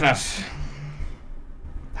 What are we looking at?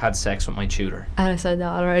 Had sex with my tutor. I said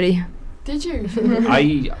that already. Did you?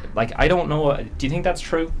 I don't know. Do you think that's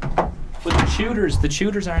true? But the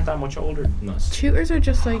tutors aren't that much older than us. Tutors are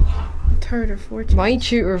just like third or fourth. My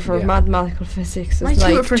tutor for Yeah. mathematical physics is My like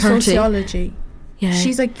tutor for 30. sociology. Yeah.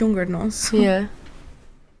 She's like younger than us. Yeah.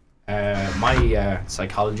 My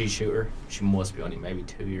psychology tutor, she must be only maybe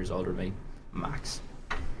 2 years older than me, max.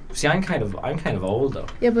 See, I'm kind of old though.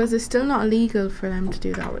 Yeah, but is it still not illegal for them to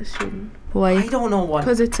do that with students? Why? I don't know what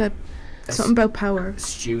Because it's something about power.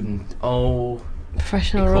 student. Oh,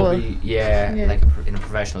 Professional it role. could be, yeah, Yeah. like in a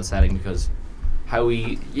professional setting, because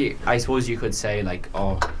I suppose you could say like,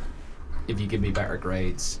 oh, if you give me better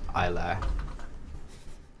grades, I'll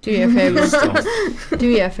Do you a favour. stuff. Do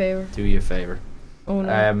you a favour. Do you a favor. Oh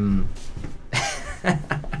no.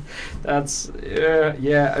 That's but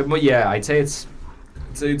yeah, I'd say it's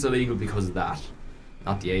illegal because of that,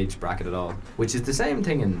 not the age bracket at all, which is the same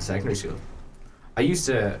thing in secondary school. I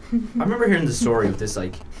remember hearing the story of this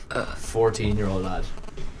like 14-year-old lad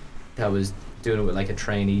that was doing it with like a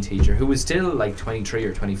trainee teacher who was still like 23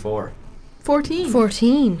 or 24. 14.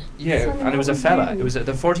 14. Yeah, and it was a fella. It was the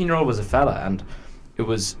 14-year-old was a fella, and it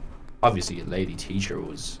was obviously a lady teacher.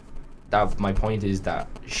 My point is that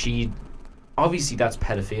obviously that's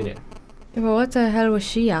pedophilia. Yeah, but what the hell was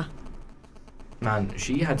she at? Man,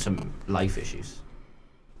 she had some life issues.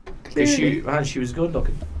 Because she was good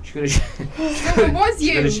looking. She could have. So it was She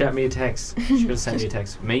could you. have sent me a text. She could have sent me a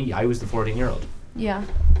text. Me, I was the 14-year-old. Yeah.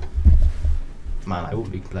 Man, I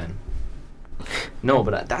wouldn't be complaining. No,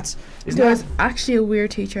 but isn't There was that actually a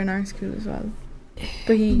weird teacher in our school as well.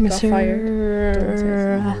 But he got fired. Don't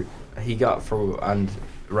say so. he got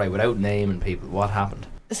without naming people? What happened?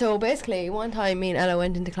 So basically, one time me and Ella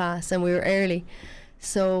went into class and we were early.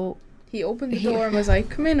 So, He opened the door and was like,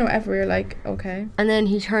 come in or whatever. You're like, okay. and then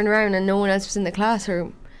he turned around and no one else was in the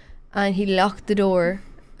classroom. And he locked the door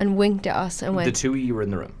and winked at us and went, The two of you were in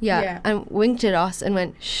the room. Yeah. and winked at us and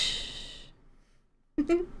went, shh.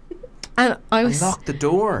 And I was. Lock the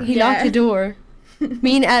door. He Yeah. locked the door.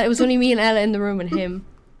 Me and Ella, it was only me and Ella in the room and him.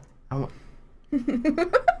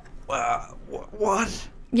 What?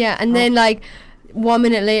 Yeah, and then like 1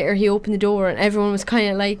 minute later he opened the door and everyone was kind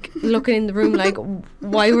of like looking in the room like,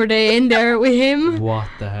 why were they in there with him? What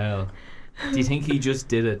the hell? Do you think he just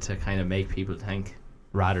did it to kind of make people think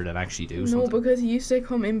rather than actually do No, something? because he used to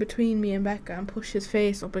come in between me and Becca and push his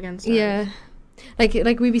face up against ours. Yeah. Like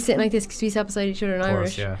we'd be sitting like this because we sat beside each other in Of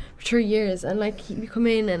Irish course, yeah. for 3 years, and like he'd come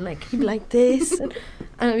in and like he'd be like this, and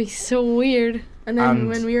it'd be so weird. And then And-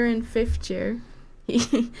 when we were in 5th year,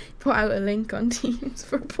 he put out a link on Teams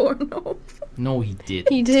for porno. No, he did.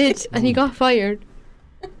 He did, and he got fired.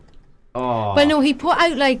 Oh. But no, he put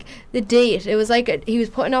out like the date. It was like he was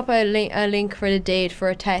putting up a link for the date for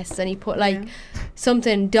a test, and he put like Yeah.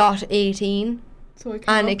 something .18. So it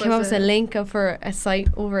And it came up as a link for a site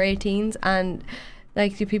over 18s, and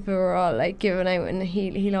like the people were all like giving out, and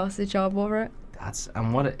he lost his job over it.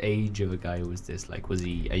 And what age of a guy was this? Like, was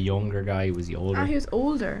he a younger guy? Was he older? He was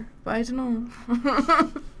older, but I don't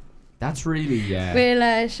know. That's really Well,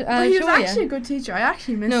 But he was show actually you. a good teacher. I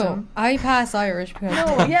actually miss No, him. I pass Irish because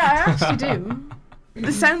No, yeah, I actually do.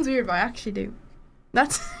 This sounds weird, but I actually do.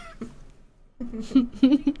 That's.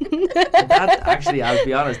 that actually, I'll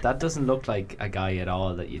be honest, that doesn't look like a guy at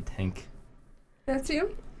all that you'd think. That's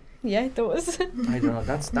you? yeah, it does. I don't know.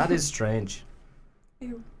 That is strange.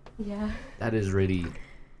 yeah. That is really.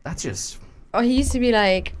 That's just. Oh, he used to be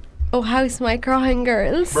like, "Oh, how's my crying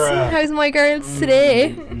girls? Bruh. How's my girls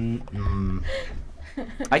today?"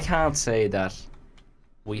 I can't say that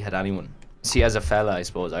we had anyone. See, as a fella, I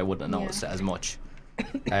suppose I wouldn't have Yeah. noticed it as much.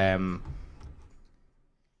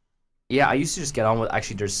 Yeah, I used to just get on with.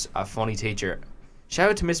 Actually, there's a funny teacher. Shout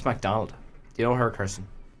out to Miss MacDonald. Do you know her, Kirsten?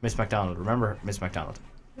 Miss MacDonald. Remember Miss MacDonald?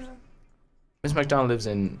 Yeah. Miss MacDonald lives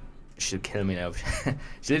in. She'll kill me now.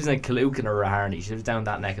 She lives in Killucan or Raharney. She lives down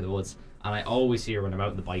that neck of the woods, and I always see her when I'm out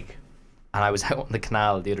on the bike. And I was out on the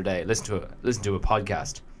canal the other day. Listen to a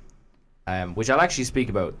podcast, which I'll actually speak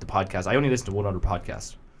about the podcast. I only listened to one other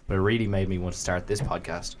podcast, but it really made me want to start this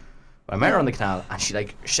podcast. But I met her on the canal, and she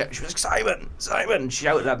like she was like, Simon, Simon. She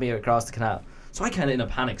shouted at me across the canal. So I kind of in a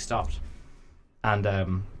panic stopped,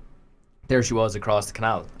 and there she was across the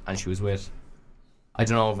canal, and she was with, I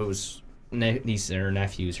don't know if it was nieces or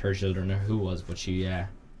nephews, her children, or who was, but she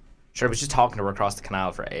sure, I was just talking to her across the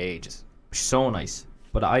canal for ages. She's so nice.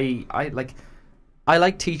 But I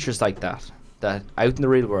like teachers like that out in the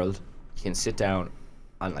real world you can sit down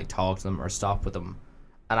and like talk to them or stop with them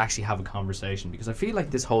and actually have a conversation, because I feel like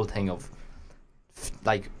this whole thing of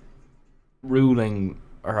like ruling,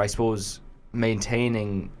 or I suppose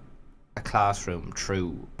maintaining a classroom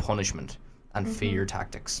through punishment and fear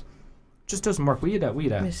tactics just doesn't work. We had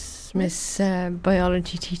a Miss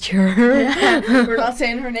biology teacher. Yeah, we're not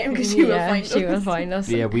saying her name because she will find us. She will find us.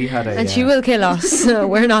 yeah, we had a And she will kill us.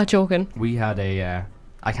 We're not joking. we had a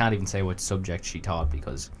I can't even say what subject she taught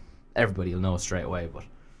because everybody will know straight away, but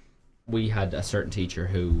we had a certain teacher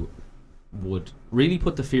who would really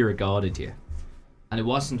put the fear of God into you, and it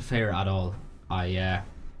wasn't fair at all.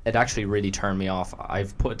 It actually really turned me off.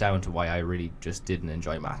 I've put it down to why I really just didn't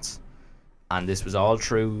enjoy maths, and this was all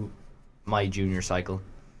through my junior cycle,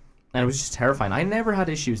 and it was just terrifying. I never had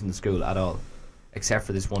issues in the school at all, except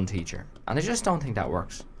for this one teacher, and I just don't think that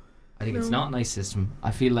works. I think it's not a nice system.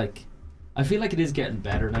 I feel like it is getting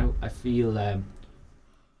better now. I feel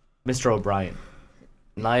Mr. O'Brien,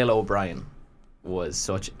 Niall O'Brien, was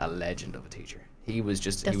such a legend of a teacher. He was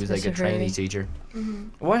That's like a Mr. trainee Hurley. teacher.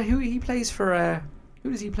 Who he plays for? Who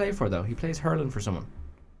does he play for though? He plays hurling for someone,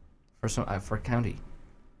 for county.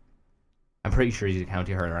 I'm pretty sure he's a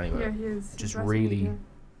county hurler anyway. Yeah, he is. Just He's wrestling, really yeah.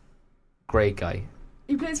 great guy.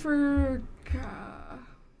 He plays for.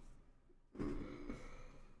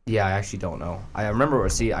 Yeah, I actually don't know. I remember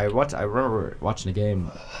watching a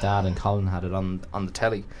game. Dad and Colin had it on the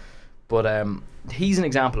telly, but he's an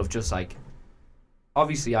example of just like.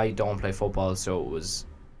 Obviously, I don't play football, so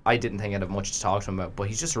I didn't think I'd have much to talk to him about. But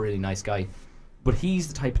he's just a really nice guy. But he's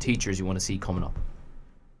the type of teachers you want to see coming up.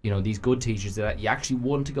 You know, these good teachers that you actually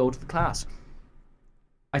want to go to the class.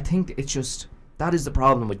 I think it's just that is the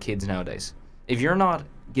problem with kids nowadays. If you're not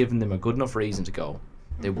giving them a good enough reason to go,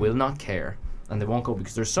 they will not care. And they won't go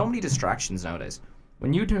because there's so many distractions nowadays.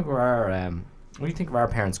 When you think of our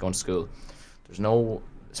parents going to school, there's no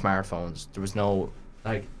smartphones. There was no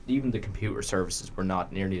even the computer services were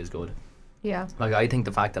not nearly as good. Yeah. Like I think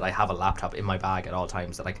the fact that I have a laptop in my bag at all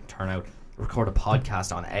times that I can turn out, record a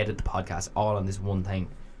podcast on, edit the podcast all on this one thing,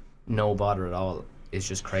 no bother at all, is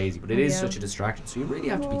just crazy. But it is such a distraction. So you really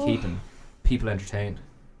have to be keeping people entertained.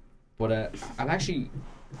 But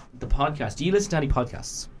the podcast. Do you listen to any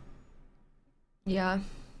podcasts? Yeah.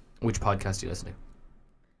 Which podcast do you listen to?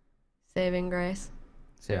 Saving Grace.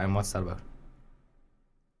 And what's that about?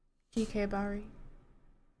 DK Barry.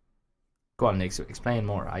 Go on, Nick. So explain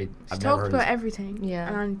more. She I've never talked heard about of everything. Yeah.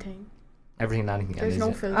 And anything. everything and anything. There's and no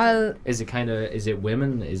is filter. Is it kind of? Is it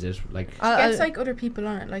women? Is it like? She gets like other people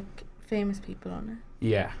on it, like famous people on it.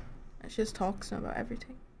 Yeah. And she just talks about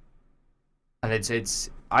everything. And it's.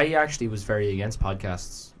 I actually was very against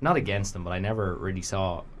podcasts. Not against them, but I never really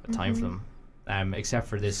saw a time for them. Except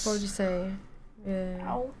for this. What would you say?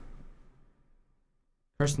 Ow.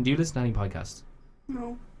 Kirsten, do you listen to any podcasts?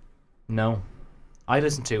 No. No. I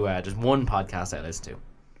listen to just one podcast I listen to.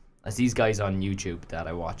 It's these guys on YouTube that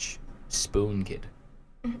I watch. Spoon Kid.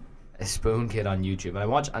 A Spoon Kid on YouTube. And I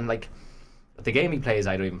watch, and like, the game he plays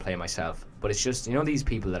I don't even play myself. But it's just, you know, these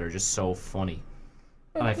people that are just so funny.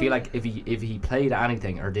 And I feel like if he played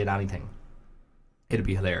anything or did anything, it'd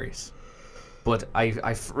be hilarious. But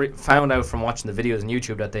I found out from watching the videos on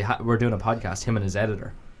YouTube that they were doing a podcast, him and his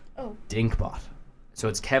editor. Oh. Dinkbot. So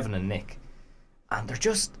it's Kevin and Nick. and they're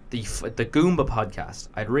just the Goomba podcast.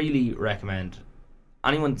 I'd really recommend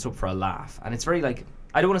anyone that's up for a laugh, and it's very like,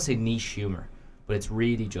 I don't want to say niche humor, but it's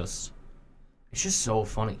really just, it's just so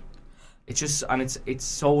funny. It's just, and it's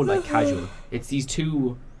so like casual. It's these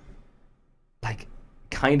two like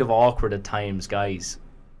kind of awkward at times guys,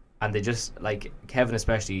 and they just like, Kevin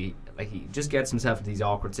especially, like he just gets himself into these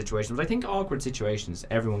awkward situations. But I think awkward situations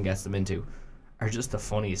everyone gets them into are just the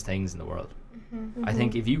funniest things in the world. I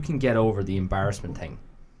think if you can get over the embarrassment thing,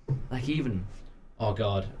 like even, oh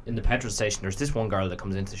god, in the petrol station there's this one girl that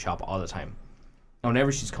comes into the shop all the time, and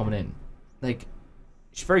whenever she's coming in, like,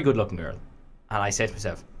 she's a very good looking girl, and I say to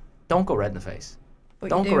myself, don't go red in the face. But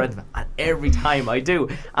Don't go red in the face. And every time I do,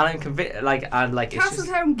 and I'm convinced, like, and like, it's just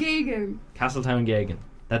Castletown Gagan. Castletown Gagan.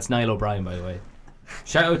 That's Niall O'Brien, by the way.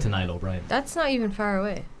 Shout out to Niall O'Brien. That's not even far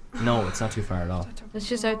away. No, it's not too far at all. It's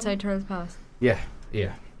just outside Turles Pass. Yeah.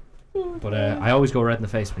 But I always go red in the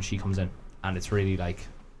face when she comes in, and it's really like,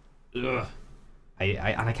 ugh.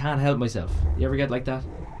 I can't help myself. You ever get like that?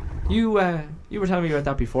 You were telling me about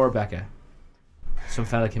that before, Becca. Some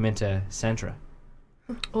fella came into Centra.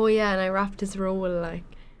 Oh yeah, and I wrapped his roll like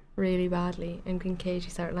really badly, and Katie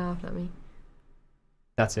started laughing at me.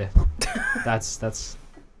 That's it. that's.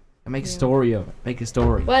 Make a story of it. Make a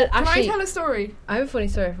story. Well, Can actually, I tell a story? I have a funny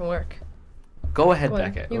story from work. Go ahead, Go on,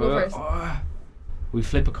 Becca. you go first. We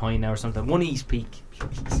flip a coin now or something. One each peak.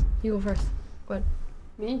 Please. You go first.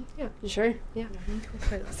 Me? Yeah. You sure? Yeah.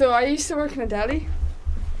 So I used to work in a deli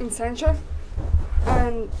in Centra,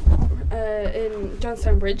 and in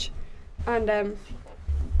Johnstown Bridge, and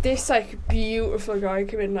this like beautiful guy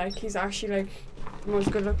came in. Like, he's actually like the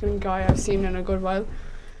most good looking guy I've seen in a good while.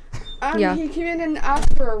 And Yeah. he came in and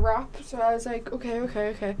asked for a wrap, so I was like,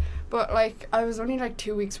 okay. But like, I was only like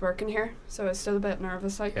 2 weeks working here, so I was still a bit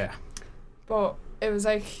nervous. Like, Yeah. but it was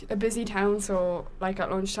like a busy town, so like at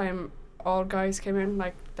lunchtime, all guys came in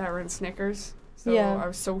like that were in Snickers. So Yeah. I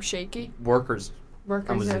was so shaky. Workers. Workers,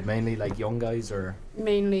 And was yeah. it mainly like young guys or?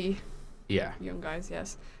 Mainly Yeah. young guys,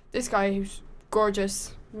 yes. This guy who's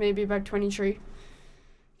gorgeous, maybe about 23,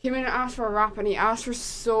 came in and asked for a wrap, and he asked for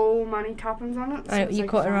so many toppings on it. So I was You like,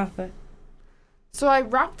 cut and "Fine." wrap it. So I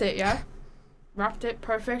wrapped it, yeah. Wrapped it,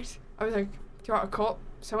 perfect. I was like, do you want a cut?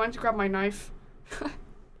 So I went to grab my knife.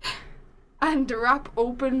 And the wrap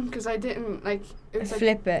opened, because I didn't, like, it was like,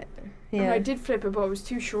 Flip it. and Yeah. I did flip it, but it was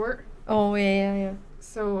too short. Oh yeah.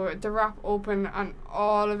 So the wrap opened, and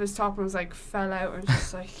all of his toppings, like, fell out, and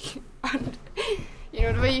just, like, and, you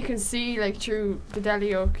know, the way you can see, like, through the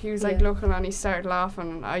deli oak, he was, like, Yeah. looking, and he started laughing,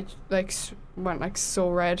 and I, like, went, like, so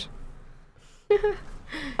red.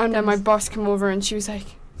 And then my boss came over, and she was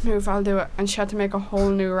like, move, I'll do it. And she had to make a whole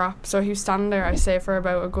new wrap. So he was standing there, I say, for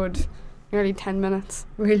about a good nearly 10 minutes.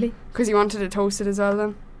 Really? Because he wanted it toasted as well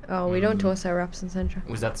then. Oh, we don't toast our wraps in Centra.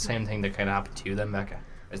 Was that the same thing that kind of happened to you then, Becca?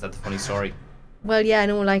 Is that the funny story? Well, yeah,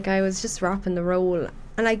 no, like I was just wrapping the roll,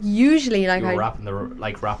 and like usually, like You were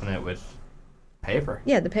I wrapping it with paper.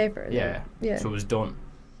 yeah, the paper. Yeah. Yeah. So it was done.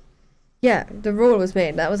 Yeah, the roll was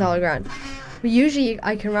made. That was all grand. But usually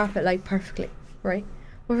I can wrap it like perfectly, right?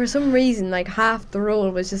 But for some reason, like half the roll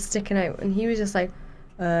was just sticking out, and he was just like,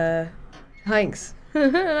 thanks.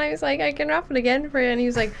 And I was like, I can wrap it again for you. And he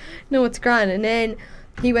was like, no, it's grand. And then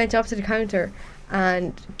he went up to the counter,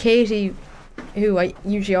 and Katie, who I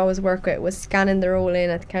usually always work with, was scanning the roll in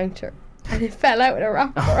at the counter. And it fell out with a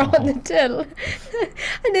wrapper on the till.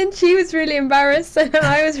 And then she was really embarrassed, and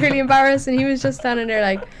I was really embarrassed, and he was just standing there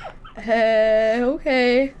like,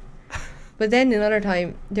 okay. But then another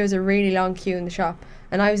time, there was a really long queue in the shop,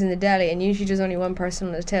 and I was in the deli, and usually there's only one person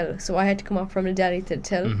on the till, so I had to come up from the deli to the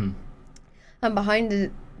till. Mm-hmm. And behind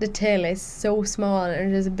the till is so small,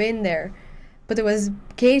 and there's a bin there. But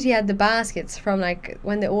Katie had the baskets from like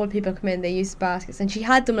when the old people come in, they used baskets, and she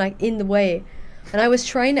had them like in the way, and I was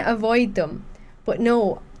trying to avoid them, but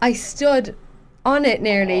no, I stood on it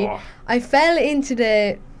nearly. Oh. I fell into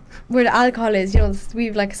where the alcohol is, you know, we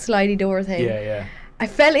have like a slidey door thing. Yeah. I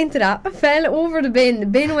fell into that. I fell over the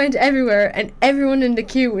bin went everywhere, and everyone in the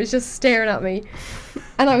queue was just staring at me,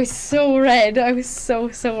 and I was so red. I was so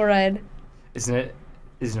red. Isn't it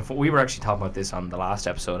we were actually talking about this on the last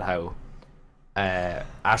episode, how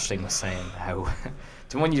Aisling was saying how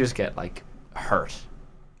when you just get like hurt,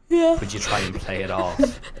 Yeah. but you try and play it off.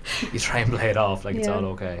 You try and play it off like it's Yeah. all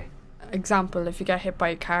okay. Example, if you get hit by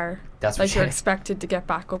a car, That's what like you're she expected to get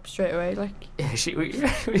back up straight away. Like, we were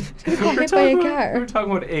hit by a car? We were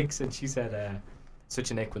talking about icks, and she said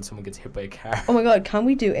such an ick when someone gets hit by a car. Oh my god, can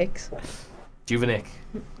we do X? Do you have an ick?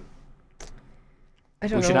 I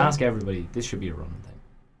don't We know. should ask everybody. This should be a running thing.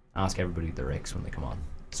 Ask everybody their icks when they come on.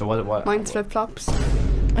 So what? mine's flip flops.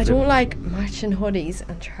 I don't like matching hoodies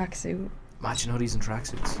and tracksuit. Matching hoodies and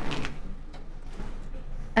tracksuits.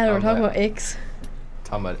 Ella, we're Oh, talking yeah. about icks.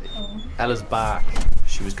 Talking about Ella's back.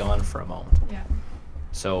 She was gone for a moment. Yeah.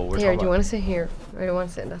 So we're Here, talking do you about. want to sit here? I don't want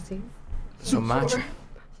to sit in that seat. So match.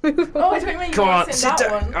 Oh, I thought you meant you Come wanted on, to sit that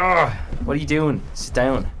down. one. Oh, what are you doing? Sit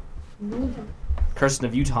down. Kirsten,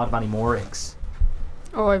 have you thought of any more icks?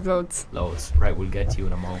 Oh, I've loads. Loads. Right, we'll get to you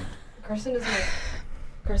in a moment. Kirsten doesn't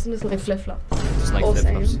like flip flops. Just like Oh, flip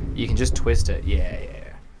flops. same. You can just twist it. Yeah.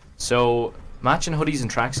 So matching hoodies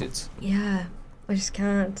and tracksuits. Yeah, I just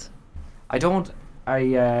can't. I don't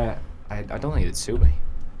don't think it'd suit me.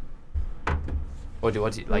 What do you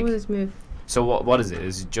What like? was this move? So what is it?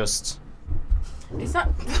 Is it just It's not.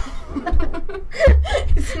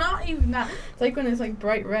 It's not even that. It's like when it's like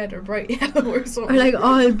bright red or bright yellow or something. Or like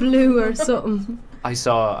all blue or something. I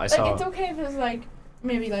saw Like it's okay if it's like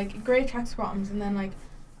maybe like grey track bottoms and then like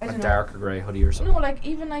I a don't know. darker grey hoodie or something. No, like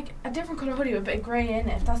even like a different colour hoodie with a bit of grey in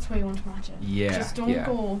it. If that's the way you want to match it. Yeah. Just don't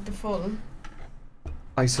go the full.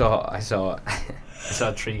 I saw I saw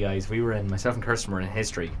 3 guys. We were in, myself and Kirsten were in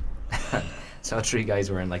history. Saw 3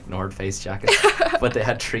 guys wearing like North Face jackets, but they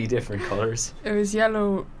had 3 different colours: It was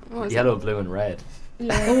yellow. What was yellow, blue, and red.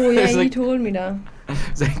 Oh yeah, It's you like- told me that.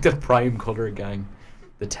 It's like the prime colour gang,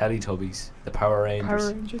 the Teletubbies, the Power it? Rangers.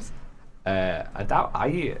 Power Rangers. I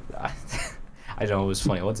don't know. It was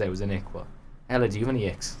funny. I wouldn't say it was an ick, but Ella, do you have any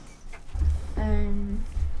icks?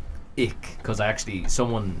 Ick, because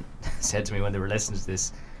someone said to me when they were listening to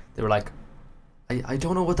this, they were like, I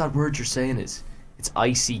don't know what that word you're saying is. It's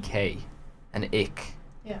ICK, an ick.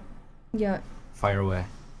 Yeah. Fire away.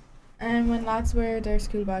 When lads wear their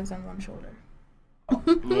school bags on one shoulder.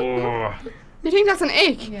 You think that's an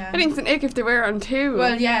ick? Yeah. I think it's an ick if they wear it on two.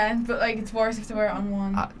 Well, yeah, but like it's worse if they wear it on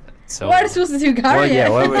one. So. What are they supposed to do, carry Well, yeah,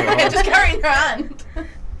 it? what- Just carry it in your hand.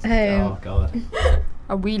 Oh god,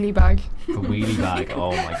 a wheelie bag. a wheelie bag.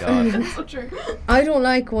 Oh my god. That's so true. I don't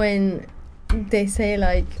like when they say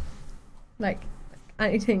like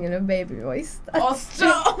anything in a baby voice. Oh,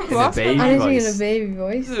 stop. In a What? baby Anything voice. in a baby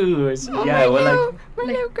voice. Ooh, Oh, yeah, well, my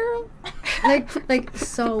little girl. like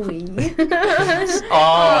sorry. oh, That's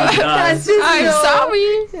God. just I'm no.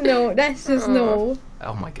 sorry. No, that's just no.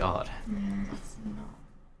 Oh my god. That's not.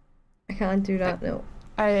 I can't do that. No.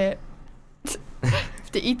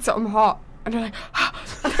 If they eat something hot and they're like,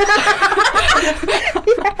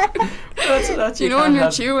 That's you know, when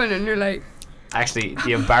you're chewing and you're like, Actually,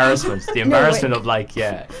 the embarrassment of like,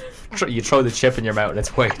 yeah, you throw the chip in your mouth and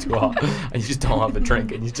it's way too hot, and you just don't have a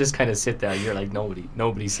drink, and you just kind of sit there. And you're like,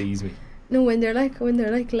 nobody sees me. No, when they're like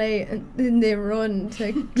late and then they run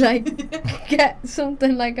to like get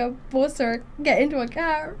something like a bus or get into a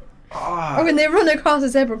car, or when they run across a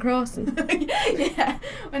zebra crossing. Yeah,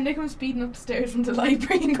 when they come speeding upstairs from the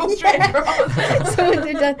library and go straight across. Someone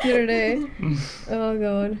did that the other day. Oh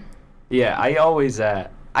god. Yeah, I always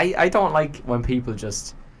I don't like when people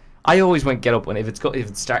just. I always want get up when if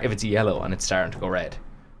it's yellow and it's starting to go red.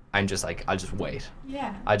 I'm just like, I'll just wait.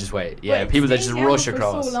 Yeah. I just wait. Yeah, But people that it's just staying rush yellow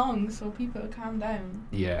across. for so long, so people calm down.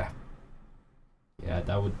 Yeah. Yeah,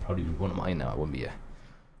 that would probably be one of mine now. I wouldn't be a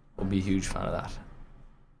huge fan of that.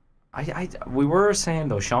 We were saying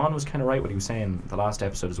though, Sean was kind of right what he was saying the last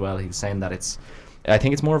episode as well. He was saying that I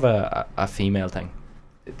think it's more of a female thing,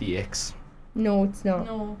 the icks. No, it's not.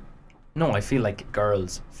 No, I feel like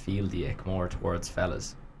girls feel the ick more towards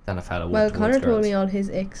fellas than a fella would Well, towards Connor girls. told me all his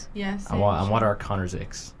icks. Yes. And what are Connor's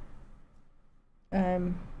icks? I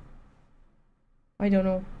don't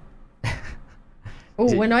know.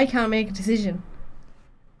 Oh, when I can't make a decision.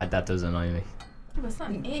 That does annoy me. It's not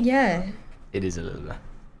an ick. Yeah. It is a little bit.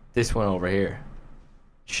 This one over here,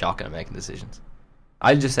 shocking at making decisions.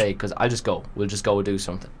 I'll just say, because I'll just go. We'll just go do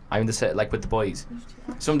something. I'm the set like with the boys.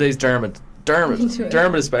 Some days Dermot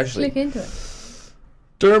especially. Click into it.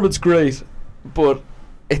 Dermot's great, but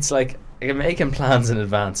it's like making plans in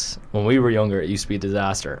advance. When we were younger, it used to be a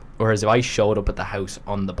disaster. Whereas if I showed up at the house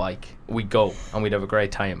on the bike, we'd go and we'd have a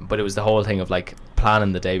great time. But it was the whole thing of like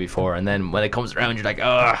planning the day before, and then when it comes around, you're like,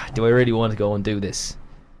 do I really want to go and do this?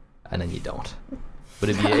 And then you don't. But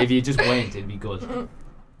if you just went, it'd be good.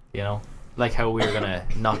 You know, like how we were gonna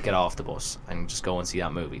not get off the bus and just go and see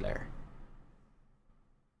that movie later.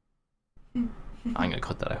 I'm gonna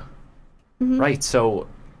cut that out. Mhm. Right, so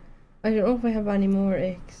I don't know if I have any more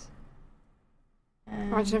icks.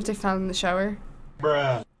 imagine if they fell in the shower.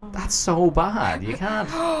 that's so bad. You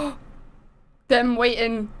can't. Them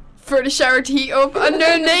waiting for the shower to heat up and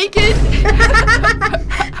they're naked.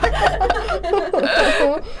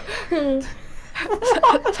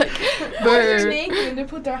 Like, they're naked and they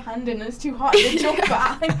put their hand in, it's too hot, they jump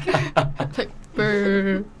back. Like,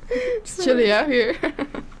 brr. It's chilly out here.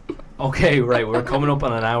 Okay, right, we're coming up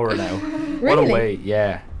on an hour now. What a Really? way,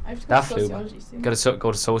 yeah. I have to go That to flew by. sociology soon. Gotta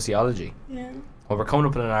go to sociology. Yeah. Well, we're coming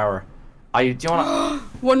up in an hour. Do you wanna?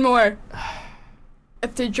 One more.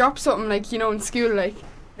 If they drop something like, you know, in school, like,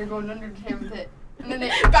 they're going under the table with it. And then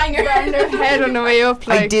they bang their head on the way up,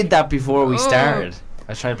 like. I did that before we Oh. started.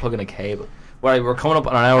 I was trying to plug in a cable. Right, we're coming up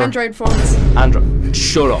on an hour. Android phones. Android.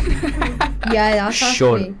 Shut up. Yeah, that's Shut.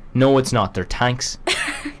 actually. No, it's not. They're tanks.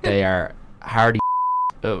 They are hardy.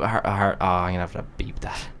 I'm gonna have to beep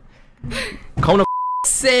that. Coming up.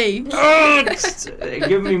 Say.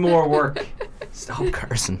 Give me more work. Stop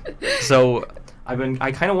cursing. So, I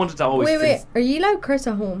kind of wanted to always. Wait. Are you allowed to curse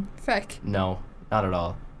at home? Feck. No, not at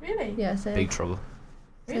all. Really? Yeah, same. Big trouble.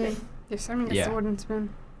 Really? Yes, I mean, it's Yeah. the wooden spoon.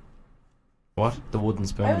 What? The wooden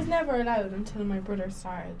spoon. I was never allowed until my brother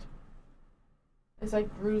started. It's like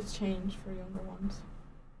rules change for younger ones.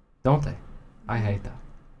 Don't they? I hate that.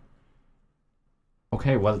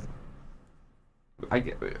 Okay, well, I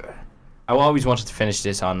always wanted to finish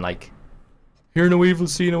this on like, hear no evil,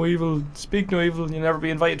 see no evil, speak no evil, you'll never be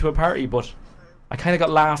invited to a party, but I kind of got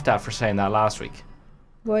laughed at for saying that last week.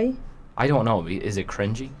 Why? I don't know, is it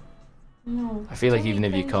cringy? No. I feel like Don't even be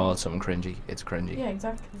if you cringy. call something cringy, it's cringy. Yeah,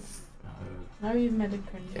 exactly. Now you've made it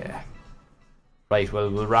cringy. Yeah. Right, well,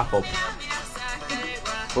 we'll wrap up.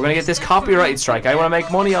 We're gonna get this copyright strike. I want to make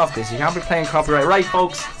money off this. You can't be playing copyright. Right,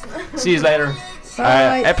 folks. See you later.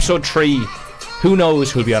 Bye. Episode 3. Who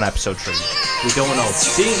knows who'll be on episode 3? We don't know.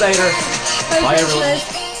 See you later. Bye everyone.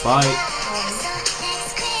 Bye.